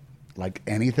hustle, like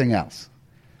anything else.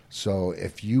 So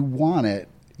if you want it,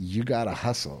 you got to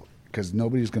hustle, because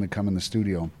nobody's going to come in the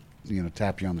studio,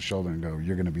 tap you on the shoulder and go,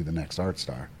 "You're going to be the next art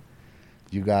star."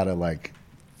 You got to like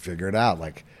figure it out.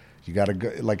 Like you got to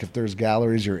go. Like if there's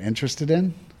galleries you're interested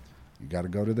in, you got to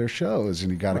go to their shows,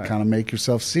 and you got to Right. kind of make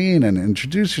yourself seen and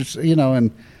introduce yourself,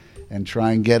 and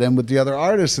try and get in with the other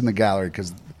artists in the gallery.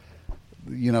 Because,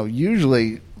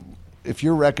 usually if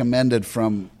you're recommended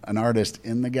from an artist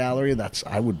in the gallery, that's,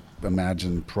 I would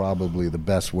imagine, probably the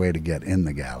best way to get in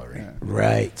the gallery. Yeah.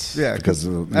 Right. Yeah, because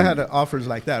I had offers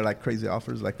like that, like crazy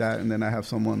offers like that, and then I have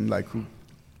someone like who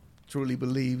truly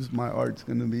believes my art's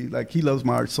going to be like, he loves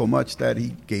my art so much that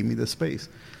he gave me the space.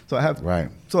 So I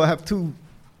have two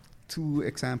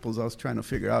examples I was trying to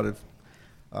figure out if,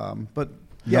 but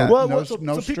yeah, no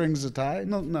strings attached.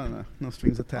 No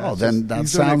strings attached. Oh, then that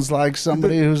sounds like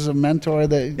somebody who's a mentor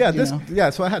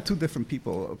that. So I had two different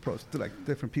people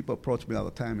approach me all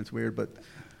the time. It's weird, but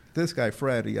this guy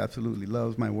Fred, he absolutely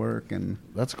loves my work, and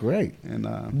that's great.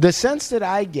 And the sense that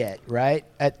I get, right,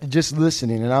 at just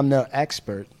listening, and I'm no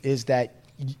expert, is that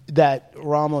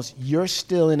Ramos, you're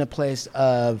still in a place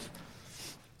of.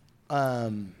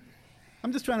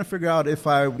 I'm just trying to figure out if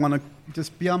I want to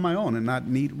just be on my own and not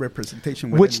need representation.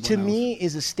 Which to me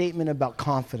is a statement about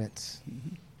confidence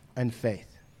and faith.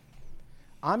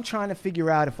 I'm trying to figure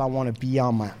out if I want to be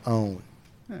on my own.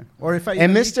 Yeah. Or if I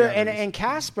and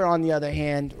Casper, on the other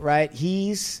hand, right?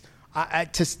 He's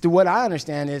to what I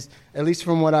understand is, at least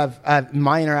from what I've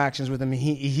my interactions with him,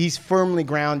 he's firmly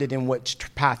grounded in which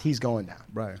path he's going down.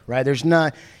 Right. There's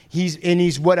not.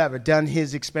 He's whatever done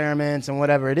his experiments and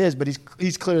whatever it is, but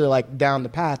he's clearly like down the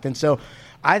path. And so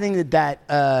I think that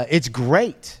it's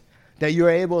great that you're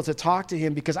able to talk to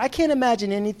him, because I can't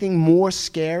imagine anything more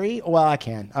scary. Well, I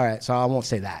can. All right, so I won't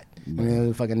say that. I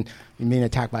mean, being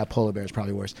attacked by a polar bear is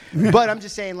probably worse. But I'm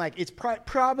just saying, like, it's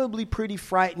probably pretty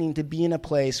frightening to be in a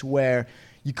place where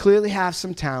you clearly have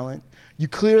some talent, you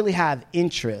clearly have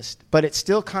interest, but it's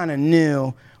still kind of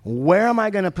new. Where am I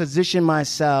going to position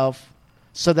myself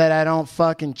so that I don't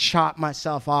fucking chop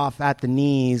myself off at the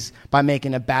knees by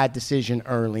making a bad decision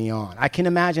early on? I can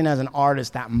imagine as an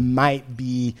artist that might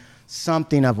be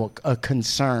something of a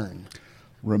concern.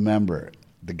 Remember,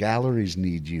 the galleries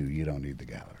need you. You don't need the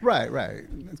gallery. Right.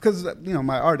 Because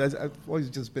my art, I've always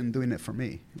just been doing it for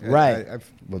me. Right.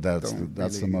 That's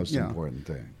the most important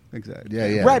thing. Exactly.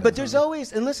 Yeah. Right, but there's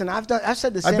always, and listen, I've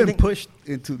said the same thing. I've been pushed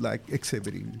into like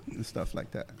exhibiting and stuff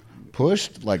like that.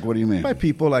 Pushed? Like, what do you mean? By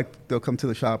people, like, they'll come to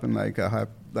the shop and like have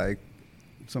like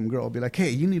some girl will be like, hey,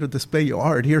 you need to display your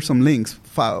art. Here's some links.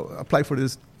 Apply for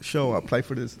this show. Apply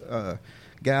for this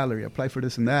gallery. Apply for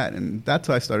this and that. And that's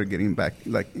how I started getting back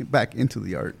into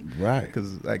the art. Right.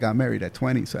 Because I got married at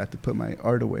 20, so I had to put my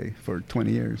art away for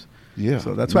 20 years. Yeah.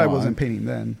 So that's why I wasn't painting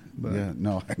then. But yeah,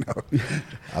 no, I know.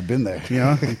 I've been there. You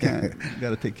got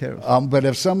to take care of it. But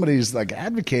if somebody's like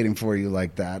advocating for you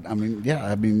like that, that's what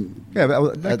I mean.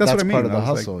 Part of the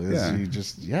hustle. You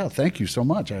just, thank you so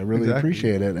much. I really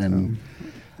appreciate it. And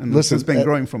listen, it's been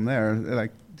growing from there.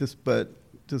 Like just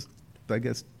I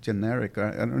guess generic.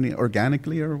 I don't know,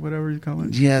 organically or whatever you call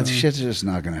it. Yeah, shit's just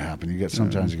not going to happen.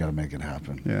 Sometimes you got to make it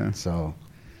happen. Yeah. So.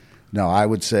 No, I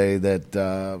would say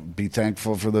that be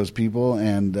thankful for those people,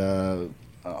 and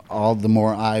all the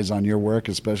more eyes on your work,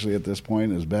 especially at this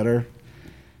point, is better,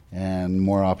 and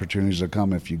more opportunities will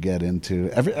come if you get into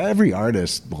every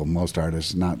artist. Well, most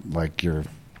artists, not like your,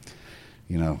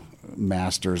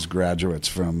 master's graduates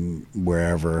from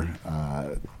wherever,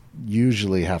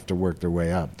 usually have to work their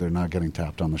way up. They're not getting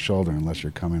tapped on the shoulder unless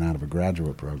you're coming out of a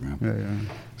graduate program.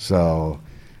 Yeah. So,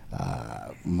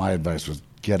 my advice was,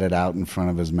 get it out in front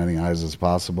of as many eyes as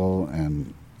possible,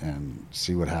 and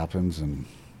see what happens, and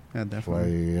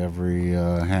play every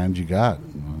hand you got.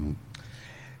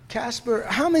 Casper,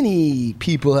 how many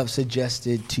people have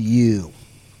suggested to you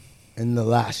in the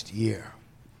last year,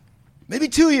 maybe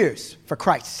 2 years, for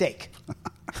Christ's sake,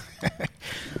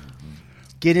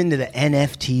 get into the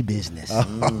NFT business?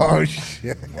 Oh,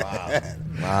 shit.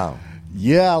 Wow.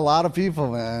 Yeah, a lot of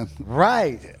people, man.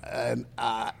 Right. And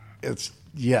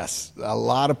yes, a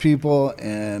lot of people,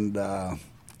 and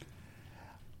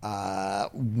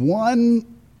one,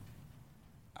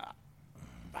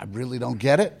 I really don't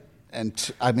get it,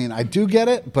 and I do get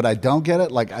it, but I don't get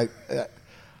it. Like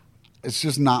it's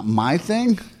just not my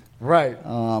thing, right?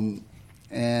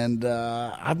 And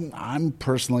I'm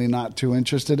personally not too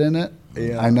interested in it.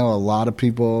 Yeah. I know a lot of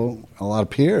people, a lot of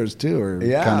peers too, are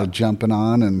kind of jumping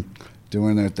on and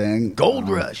doing their thing. Gold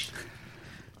rush.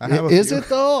 Is it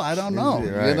though? I don't know.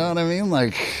 Right. You know what I mean?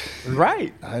 Like,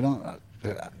 right? I don't.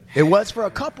 It was for a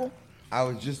couple. I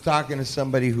was just talking to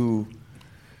somebody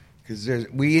because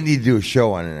we need to do a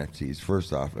show on NFTs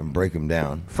first off and break them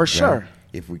down for sure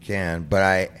if we can.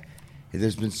 But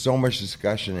there's been so much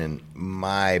discussion in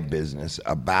my business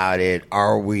about it.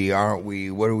 Are we? Aren't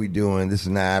we? What are we doing? This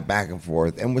and that, back and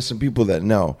forth, and with some people that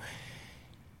know.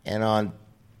 And on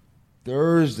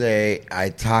Thursday, I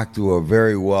talked to a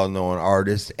very well-known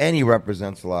artist, and he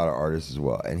represents a lot of artists as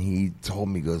well. And he told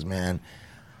me, he goes, man,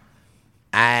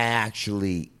 I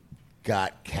actually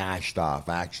got cashed off.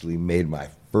 I actually made my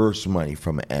first money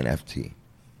from an NFT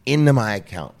into my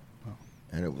account.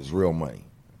 And it was real money.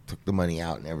 Took the money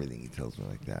out and everything. He tells me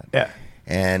like that. Yeah.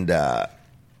 And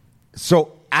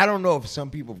so I don't know if some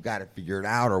people have got it figured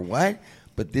out or what,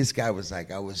 but this guy was like,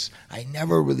 I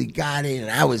never really got it, and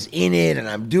I was in it, and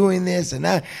I'm doing this and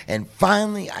that. And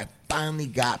I finally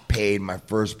got paid my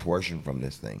first portion from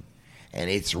this thing. And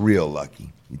it's real, Lucky.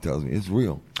 He tells me it's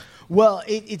real. Well,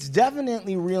 it's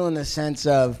definitely real in the sense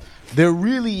of there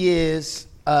really is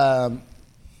like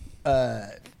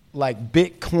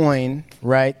Bitcoin,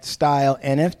 right, style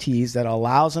NFTs that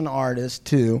allows an artist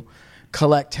to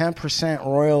collect 10%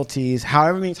 royalties,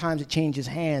 however many times it changes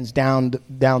hands down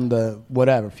the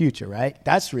whatever future, right?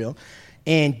 That's real.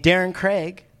 And Darren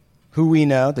Craig, who we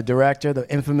know, the director, the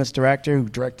infamous director who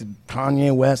directed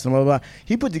Kanye West and blah, blah, blah,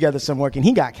 he put together some work and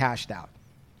he got cashed out,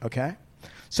 okay?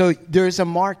 So there's a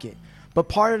market. But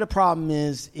part of the problem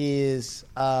is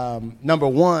number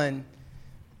one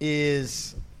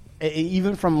is,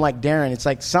 even from like Darren, it's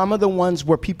like some of the ones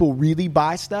where people really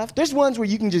buy stuff, there's ones where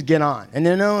you can just get on and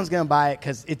then no one's going to buy it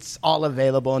because it's all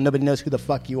available and nobody knows who the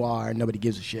fuck you are and nobody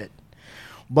gives a shit.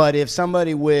 But if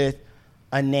somebody with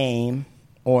a name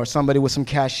or somebody with some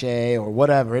cachet or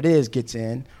whatever it is gets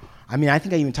in, I mean, I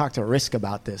think I even talked to Risk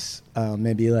about this.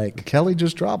 Maybe like Kelly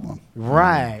just dropped one.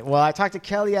 Right. Well, I talked to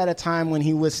Kelly at a time when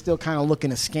he was still kind of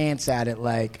looking askance at it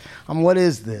like, what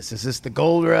is this? Is this the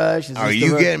gold rush? Are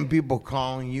you getting people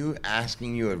calling you,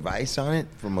 asking you advice on it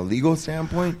from a legal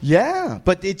standpoint? Yeah,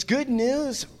 but it's good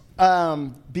news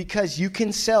because you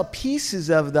can sell pieces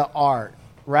of the art,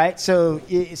 right? So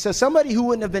somebody who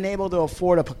wouldn't have been able to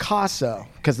afford a Picasso,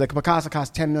 because the Picasso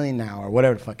costs $10 million now or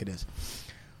whatever the fuck it is.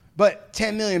 But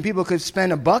 10 million people could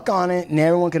spend $1 on it, and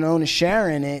everyone can own a share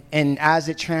in it. And as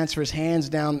it transfers hands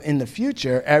down in the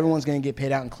future, everyone's going to get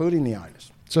paid out, including the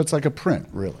artist. So it's like a print,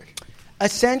 really.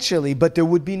 Essentially, but there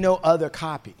would be no other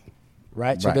copy,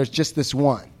 right? So there's just this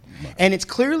one. Right. And it's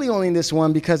clearly only this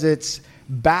one because it's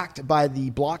backed by the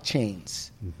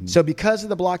blockchains. Mm-hmm. So because of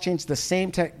the blockchains, the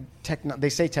same they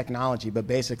say technology, but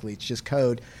basically it's just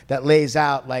code that lays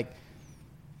out like,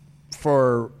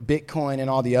 for Bitcoin and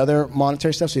all the other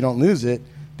monetary stuff so you don't lose it,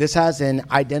 this has an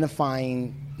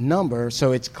identifying number,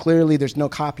 so it's clearly there's no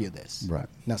copy of this. Right.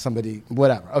 Now somebody,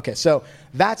 whatever. Okay, so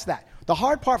that's that. The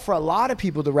hard part for a lot of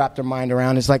people to wrap their mind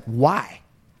around is like, why?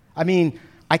 I mean,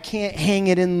 I can't hang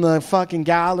it in the fucking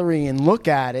gallery and look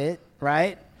at it,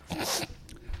 right?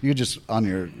 You just on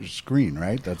your screen,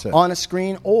 right? That's it. On a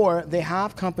screen, or they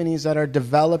have companies that are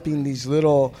developing these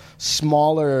little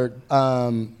smaller, I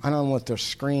don't know what they're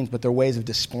screens, but they're ways of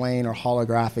displaying or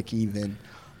holographic even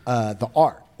the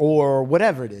art or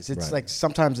whatever it is. It's like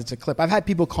sometimes it's a clip. I've had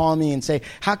people call me and say,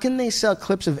 how can they sell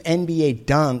clips of NBA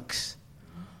dunks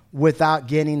without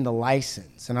getting the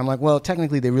license? And I'm like, well,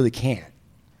 technically they really can't.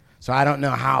 So I don't know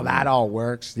how that all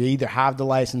works. They either have the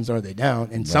license or they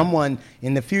don't. And someone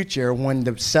in the future, when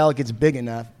the cell gets big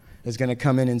enough, is going to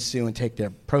come in and sue and take their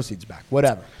proceeds back,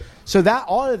 whatever. So that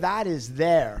all of that is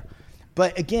there.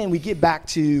 But again, we get back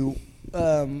to,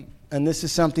 and this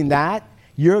is something that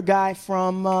you're a guy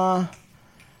from,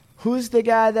 who's the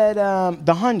guy that,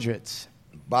 the Hundreds?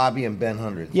 Bobby and Ben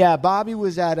Hundreds. Yeah, Bobby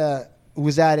was at a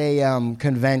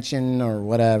convention or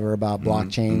whatever about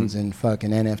blockchains and fucking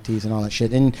NFTs and all that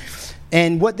shit.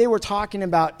 And what they were talking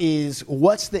about is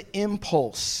what's the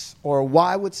impulse, or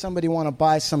why would somebody want to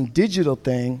buy some digital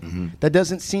thing that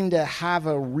doesn't seem to have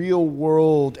a real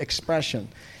world expression?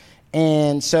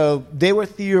 And so they were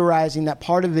theorizing that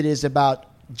part of it is about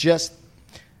just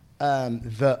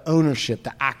the ownership,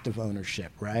 the act of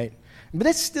ownership, right? But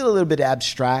it's still a little bit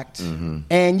abstract.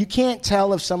 And you can't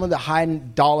tell if some of the high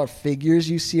dollar figures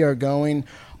you see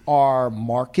are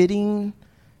marketing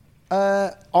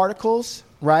articles,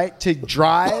 right? To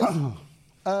drive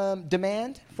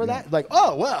demand for that. Like,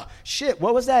 oh, well, shit,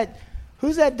 what was that?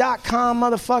 Who's that .com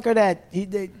motherfucker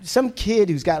some kid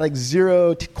who's got like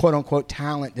zero quote unquote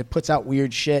talent that puts out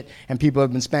weird shit, and people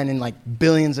have been spending like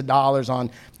billions of dollars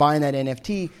on buying that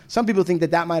NFT. Some people think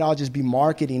that might all just be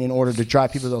marketing in order to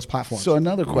drive people to those platforms. So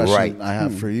another question I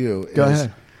have for you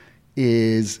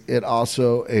is it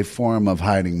also a form of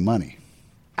hiding money?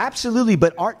 Absolutely,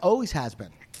 but art always has been.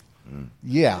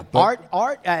 Yeah. But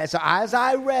Art, as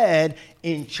I read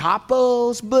in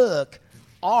Chapo's book,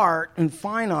 art and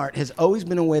fine art has always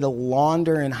been a way to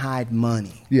launder and hide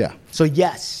money. Yeah. So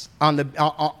yes, on the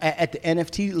at the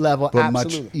NFT level, But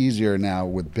absolutely. much easier now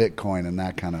with Bitcoin and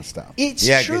that kind of stuff. It's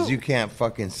Yeah, true. because you can't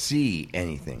fucking see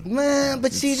anything. Man,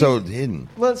 but see, It's so hidden.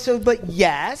 Well, but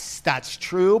yes, that's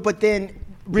true. But then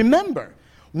remember,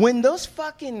 when those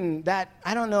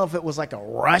I don't know if it was like a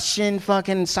Russian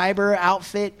fucking cyber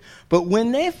outfit, but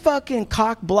when they fucking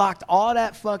cock blocked all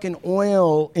that fucking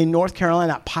oil in North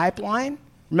Carolina, that pipeline,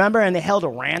 remember, and they held a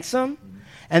ransom,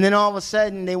 and then all of a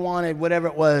sudden they wanted whatever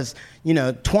it was,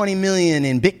 20 million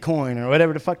in Bitcoin or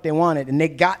whatever the fuck they wanted, and they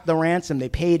got the ransom, they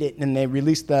paid it, and they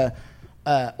released the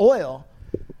oil.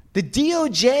 The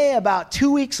DOJ about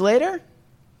 2 weeks later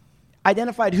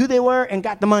identified who they were and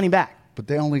got the money back. But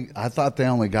I thought they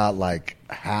only got like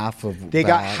half of They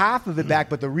got half of it back,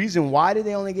 but the reason why did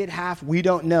they only get half, we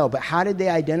don't know. But how did they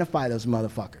identify those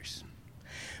motherfuckers?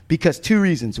 Because two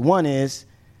reasons. One is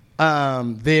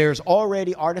there's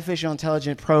already artificial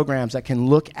intelligence programs that can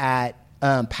look at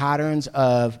patterns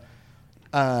of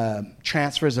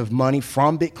transfers of money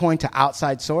from Bitcoin to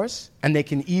outside source, and they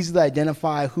can easily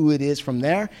identify who it is from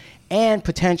there. And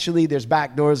potentially there's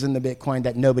backdoors in the Bitcoin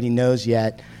that nobody knows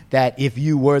yet, that if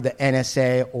you were the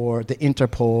NSA or the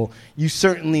Interpol, you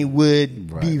certainly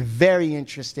would be very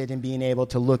interested in being able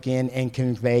to look in and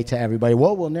convey to everybody,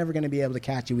 well, we're never going to be able to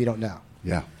catch you. We don't know.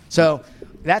 Yeah. So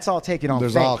that's all taken on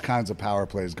There's faith. all kinds of power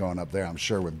plays going up there, I'm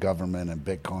sure, with government and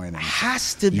Bitcoin. And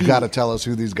has to be. You got to tell us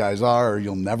who these guys are or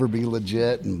you'll never be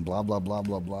legit and blah, blah, blah,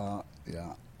 blah, blah.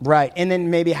 Yeah. Right. And then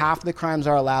maybe half of the crimes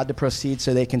are allowed to proceed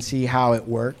so they can see how it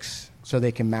works, so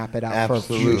they can map it out for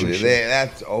future Absolutely. shit.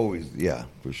 That's always,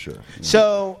 for sure.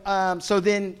 So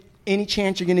then any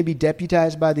chance you're going to be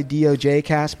deputized by the DOJ,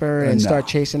 Casper, and No. start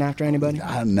chasing after anybody?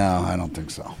 No, I don't think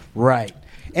so. Right.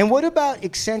 And what about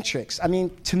eccentrics? I mean,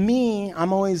 to me, I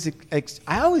always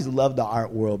love the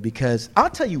art world because I'll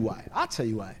tell you why.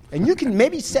 And you can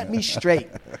maybe set me straight.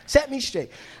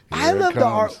 I love the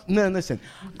art. No, listen.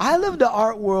 I love the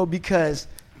art world because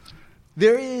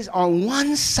there is on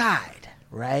one side,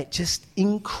 right, just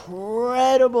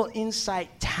incredible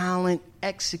insight, talent,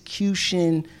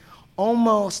 execution,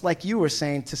 almost like you were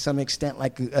saying to some extent,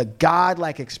 like a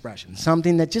godlike expression,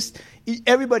 something that just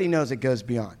everybody knows it goes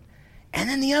beyond. And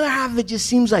then the other half of it just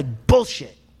seems like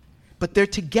bullshit. But they're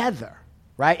together,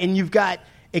 right? And you've got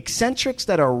eccentrics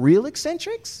that are real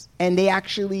eccentrics, and they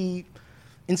actually,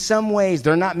 in some ways,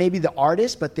 they're not maybe the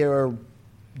artists, but they're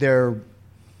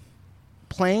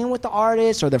playing with the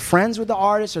artists, or they're friends with the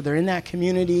artists, or they're in that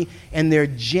community, and they're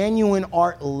genuine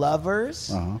art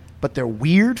lovers, but they're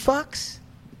weird fucks,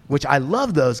 which I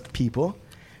love those people.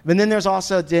 But then there's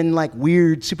also like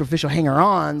weird superficial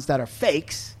hanger-ons that are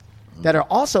fakes, that are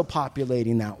also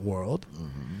populating that world.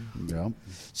 Yeah.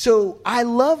 So I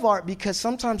love art because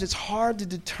sometimes it's hard to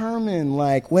determine,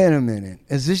 like, wait a minute,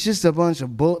 is this just a bunch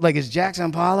of is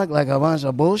Jackson Pollock like a bunch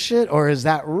of bullshit, or is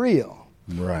that real?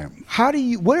 Right. How do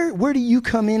you, where do you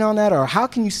come in on that, or how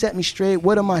can you set me straight?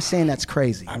 What am I saying that's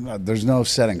crazy? There's no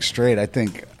setting straight. I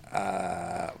think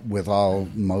with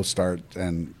most art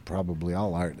and probably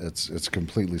all art, it's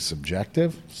completely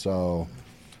subjective. So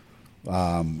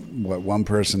what one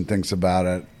person thinks about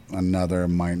it, another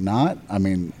might not. I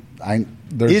mean,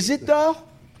 is it though?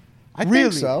 I Really?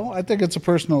 think so. I think it's a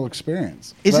personal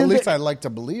experience. Isn't At least there- I like to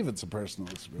believe it's a personal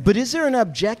experience. But is there an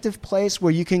objective place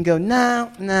where you can go, no,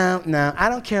 I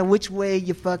don't care which way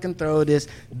you fucking throw this.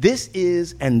 This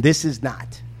is and this is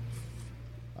not.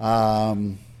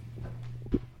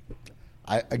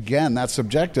 Again, that's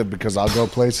subjective because I'll go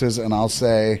places and I'll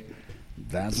say,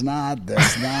 that's not,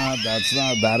 that's not, that's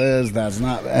not, that is, that's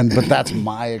not. But that's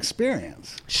my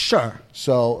experience. Sure.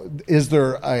 So is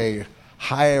there a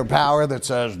higher power that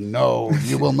says, no,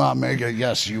 you will not make it.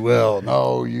 Yes, you will.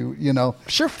 No, you know.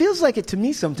 Sure feels like it to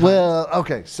me sometimes. Well,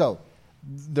 okay, so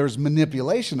there's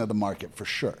manipulation of the market for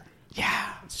sure.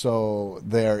 Yeah. So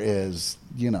there is,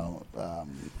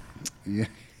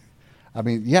 I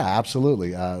mean, yeah,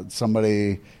 absolutely.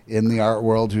 Somebody in the art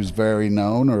world who's very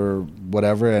known or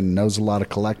whatever and knows a lot of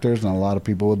collectors and a lot of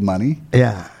people with money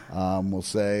Yeah. will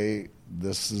say,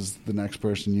 this is the next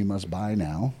person you must buy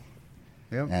now.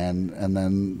 Yep. And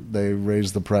then they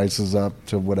raise the prices up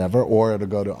to whatever, or it'll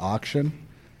go to auction.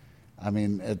 I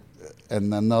mean,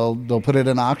 and then they'll put it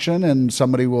in auction, and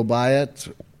somebody will buy it,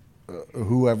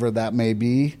 whoever that may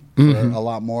be, for a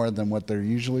lot more than what they're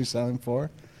usually selling for.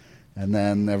 And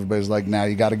then everybody's like, now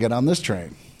you got to get on this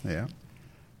train. Yeah.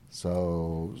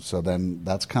 So then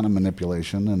that's kind of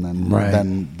manipulation, and then Right.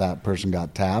 then that person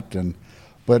got tapped,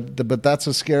 but that's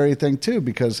a scary thing too,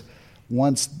 because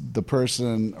once the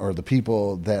person or the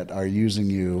people that are using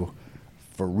you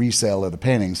for resale of the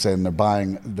paintings, saying they're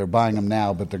buying them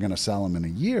now, but they're going to sell them in a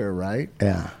year, right?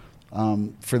 Yeah.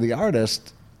 For the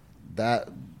artist, that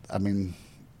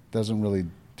doesn't really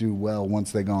do well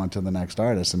once they go on to the next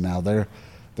artist, and now they're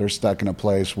stuck in a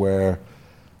place where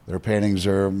their paintings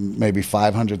are maybe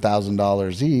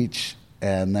 $500,000 each,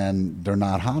 and then they're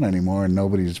not hot anymore, and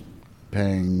nobody's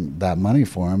paying that money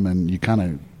for them, and you kind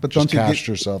of just cashed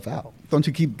yourself out. Don't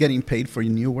you keep getting paid for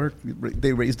your new work?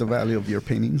 They raise the value of your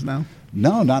paintings now?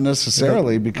 No, not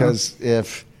necessarily, because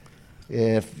if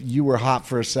you were hot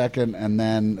for a second and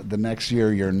then the next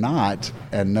year you're not,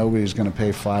 and nobody's going to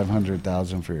pay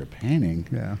 $500,000 for your painting,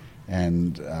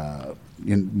 and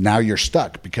now you're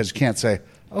stuck because you can't say,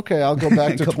 okay, I'll go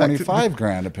back to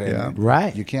 $25,000 a painting. Yeah.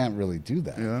 Right. You can't really do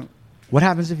that. Yeah. What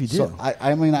happens if you do? So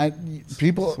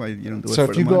people. That's why you don't do it so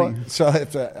for if the you money.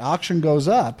 if the auction goes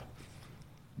up,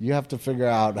 you have to figure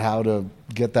out how to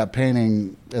get that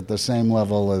painting at the same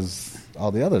level as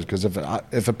all the others. Because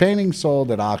if a painting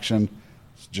sold at auction,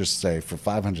 just say for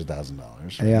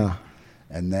 $500,000, Yeah.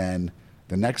 and then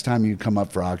the next time you come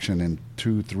up for auction in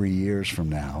 2-3 years from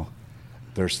now,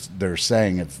 they're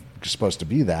saying it's supposed to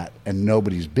be that, and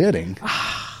nobody's bidding.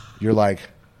 You're like,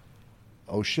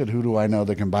 oh shit, who do I know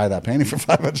that can buy that painting for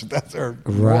 $500,000?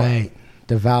 Right.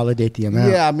 To validate the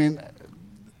amount. Yeah, I mean,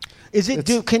 Is it,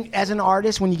 as an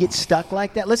artist, when you get stuck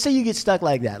like that, let's say you get stuck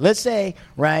like that. Let's say,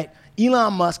 right,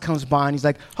 Elon Musk comes by and he's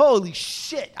like, holy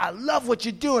shit, I love what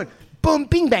you're doing. Boom,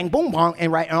 bing, bang, boom, bong.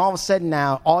 And all of a sudden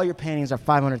now, all your paintings are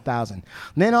 $500,000.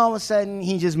 Then all of a sudden,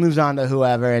 he just moves on to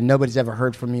whoever, and nobody's ever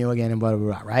heard from you again, and blah,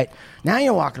 blah, blah, right? Now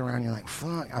you're walking around, you're like,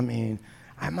 fuck, I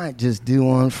might just do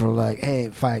one for like, hey,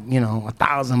 if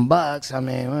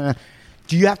 $1,000,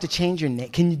 do you have to change your name?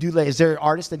 Can you do is there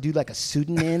artists that do like a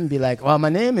pseudonym? Be like, well, my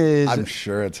name is. I'm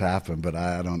sure it's happened, but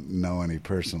I don't know any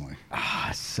personally.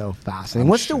 It's so fascinating.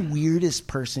 What's the weirdest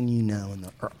person you know in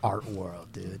the art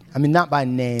world, dude? Not by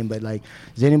name, but like,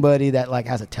 is anybody that like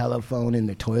has a telephone in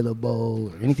their toilet bowl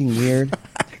or anything weird?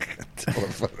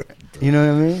 Telephone. You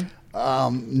know what I mean?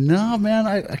 No, man,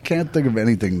 I can't think of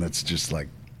anything that's just like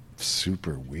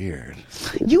super weird.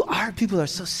 You art people are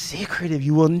so secretive.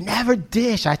 You will never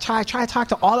dish. I try to talk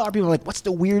to all the art people. Like, what's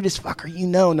the weirdest fucker you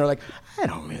know? And they're like, I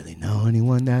don't really know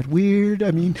anyone that weird.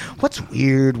 What's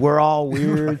weird? We're all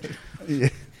weird. Yeah.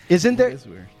 Isn't there? It is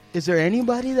weird. Is there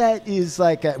anybody that is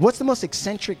like? What's the most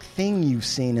eccentric thing you've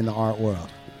seen in the art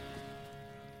world?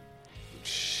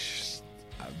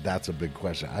 That's a big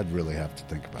question. I'd really have to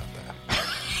think about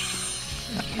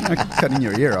that. Cutting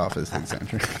your ear off is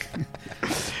eccentric.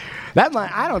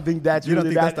 I don't think that's You don't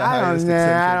really think that's the highest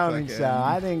eccentric I don't think so.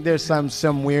 I think there's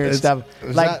some weird stuff.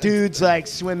 Like dudes like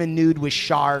swimming nude with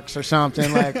sharks or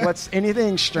something. Like what's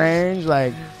anything strange?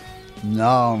 Like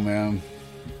no, man.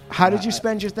 How did you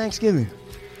spend your Thanksgiving?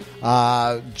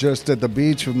 Just at the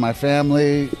beach with my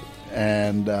family,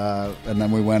 and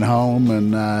then we went home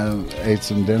and ate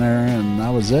some dinner, and that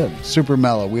was it. Super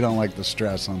mellow. We don't like the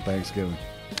stress on Thanksgiving.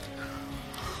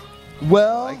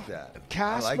 Well, I like that.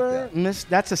 Casper,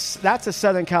 that's a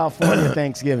Southern California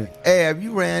Thanksgiving. Hey, have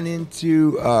you ran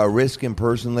into Risk in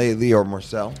person lately, or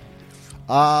Marcel?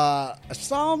 I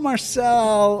saw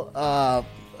Marcel, a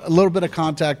little bit of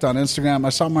contact on Instagram. I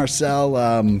saw Marcel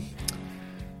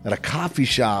at a coffee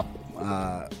shop.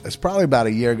 It's probably about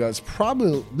a year ago. It's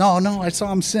probably no. I saw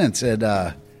him since.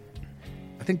 I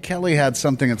think Kelly had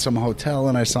something at some hotel,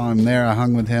 and I saw him there. I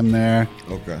hung with him there.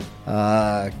 Okay.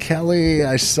 Kelly,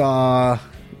 I saw.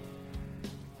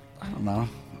 I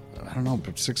don't know,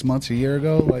 6 months, a year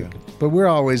ago. But we're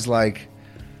always like,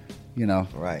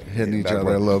 right, hitting each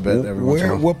other a little bit. Every once in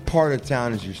a while. What part of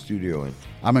town is your studio in?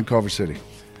 I'm in Culver City.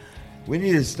 We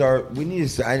need to start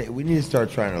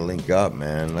trying to link up,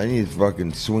 man. I need to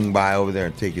fucking swing by over there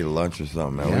and take you to lunch or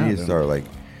something, man. Yeah, we need to start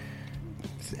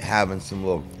having some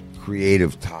little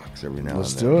creative talks every now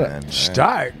Let's and then. do it. Man.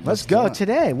 Start. Let's go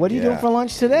today. What are you doing for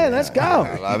lunch today? Let's go.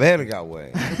 La verga,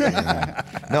 way.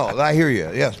 No, I hear you.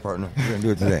 Yes, partner. We're gonna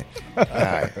do it today. All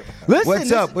right.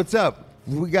 Listen, What's up?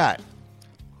 What we got?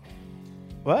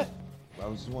 What? I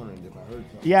was just wondering if I heard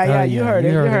something. Yeah, you heard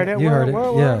it.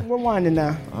 We're winding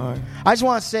now. All right. I just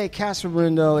want to say, Casper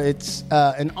Brindle, it's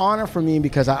an honor for me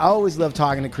because I always love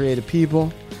talking to creative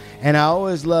people, and I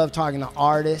always love talking to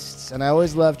artists, and I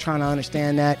always love trying to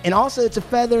understand that. And also, it's a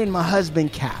feather in my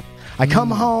husband's cap. I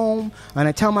come home, and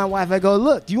I tell my wife, I go,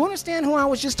 look, do you understand who I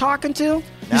was just talking to? You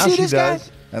Now see she this does.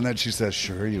 guy? And then she says,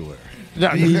 sure you were.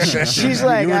 She's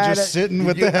like, you were just sitting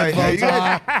with the headphones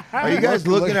on. Are you guys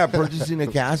looking at purchasing a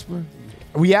Casper?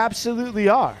 We absolutely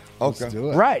are. Okay. Let's do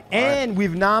it. Right. And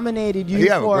we've nominated you You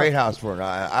have for... a great house for it.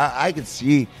 I can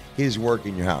see his work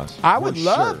in your house. I would For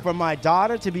love sure. for my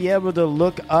daughter to be able to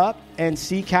look up and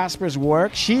see Casper's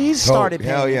work. She's started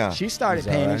painting. Hell yeah. She started Is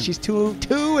that painting. right? She's two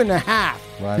and a half.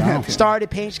 Right on. Started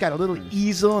painting. She's got a little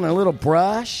easel and a little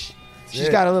brush. She's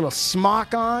it. got a little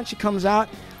smock on. She comes out.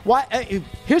 Why?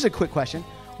 Here's a quick question.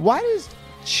 Why does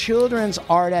children's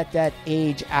art at that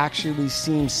age actually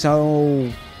seem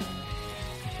so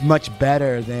much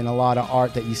better than a lot of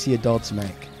art that you see adults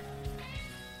make?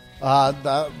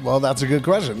 Well, that's a good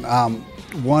question.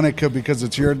 One, it could because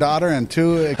it's your daughter, and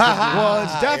two, it could Well,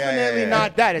 it's definitely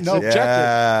not that. It's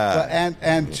subjective.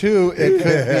 and two, it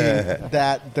could be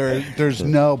that there's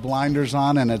no blinders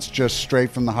on, and it's just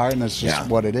straight from the heart, and it's just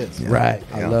what it is. Right.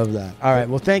 I Yeah. love that. All right.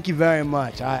 Well, thank you very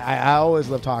much. I always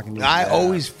love talking to you. I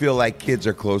always feel like kids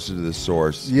are closer to the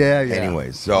source. Yeah, yeah.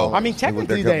 Anyways, so I mean,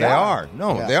 technically they they are. are.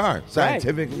 No, Yeah. they are.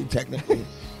 Scientifically, technically.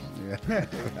 Yeah.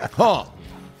 Huh.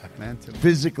 Mentally.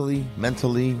 Physically,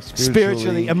 mentally,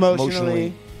 Spiritually,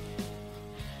 emotionally.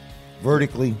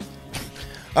 vertically.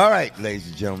 All right, ladies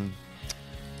and gentlemen.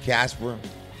 Casper,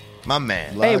 my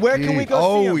man. Hey, where can we go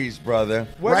see him? Always, brother.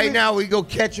 Where right we- now, we go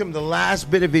catch him the last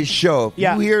bit of his show. If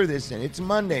Yeah. you hear this and it's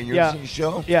Monday and you're Yeah. listening to the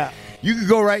show, Yeah. you can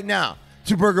go right now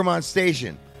to Bergamot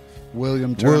Station.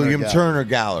 William Turner. Turner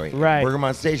Gallery. Right.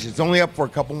 Bergamot Station. It's only up for a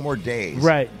couple more days.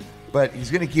 Right. But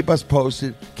he's going to keep us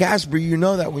posted. Casper, you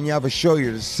know that when you have a show,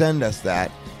 you just send us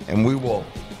that, and we will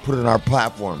put it on our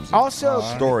platforms. and Also,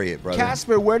 story it, brother.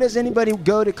 Casper, where does anybody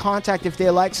go to contact if they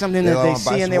like something They that they wanna buy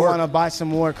see and some they work. want to buy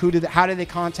some work? How do they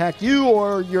contact you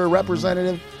or your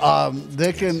representative?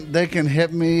 They can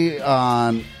hit me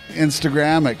on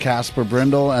Instagram at Casper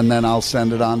Brindle, and then I'll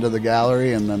send it on to the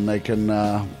gallery, and then they can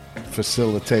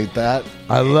facilitate that.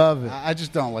 I love it. I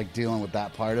just don't like dealing with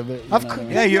that part of it. Of know course. what I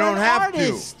mean? Yeah, you You're don't an have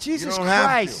artist. to. Jesus You don't have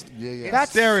Christ. to. Yeah.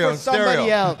 That's stereo, for somebody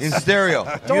stereo. else. In stereo.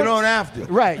 You don't have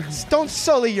to. Right. Don't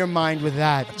sully your mind with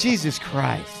that. Jesus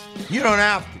Christ. You don't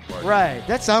have to. Brother. Right.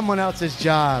 That's someone else's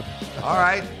job. All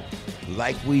right.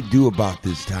 Like we do about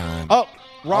this time. Oh,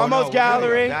 Ramos no,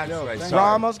 Gallery. that's right. Sorry.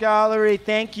 Ramos Gallery.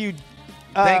 Thank you.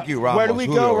 Thank you, Ramos. Where do we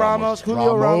Julio go, Ramos.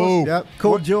 Julio Ramos. Yep.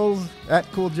 Cool Jules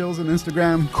at Cool Jules on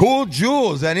Instagram. Cool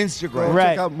Jules at Instagram.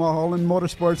 Right. Check out Mulholland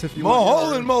Motorsports if you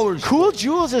Mulholland Motors. Cool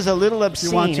Jules is a little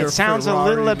obscene. want your It sounds a Ferrari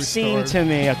little obscene restored. to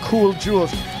me. A Cool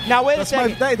Jules. Now wait That's a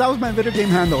second. that was my video game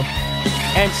handle.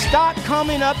 And stop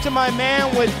coming up to my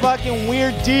man with fucking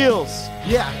weird deals.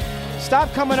 Yeah.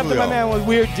 Stop coming up to my Julio. man with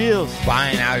weird deals.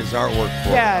 Buying out his artwork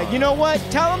for Yeah, you know what?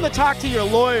 Tell him to talk to your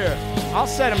lawyer. I'll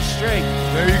set him straight.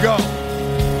 There you go.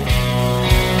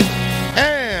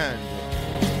 And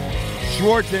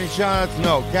Schwartz and Sean,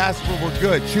 no. Casper, we're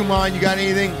good. Schumann, you got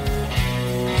anything?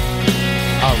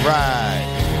 All right.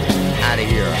 Out of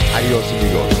here. Adios,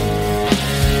 amigos.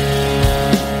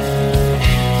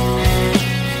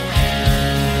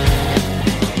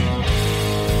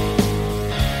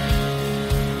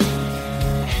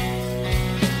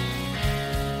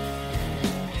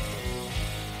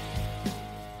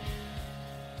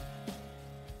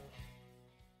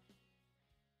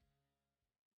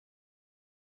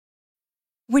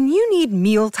 When you need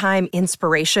mealtime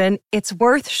inspiration, it's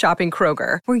worth shopping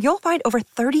Kroger, where you'll find over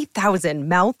 30,000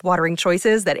 mouthwatering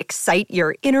choices that excite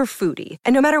your inner foodie.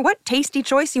 And no matter what tasty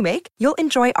choice you make, you'll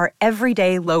enjoy our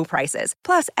everyday low prices,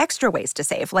 plus extra ways to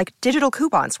save, like digital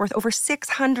coupons worth over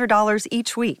 $600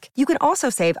 each week. You can also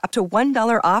save up to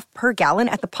 $1 off per gallon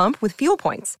at the pump with fuel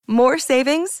points. More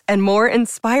savings and more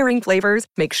inspiring flavors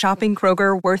make shopping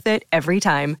Kroger worth it every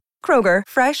time. Kroger,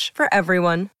 fresh for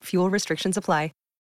everyone. Fuel restrictions apply.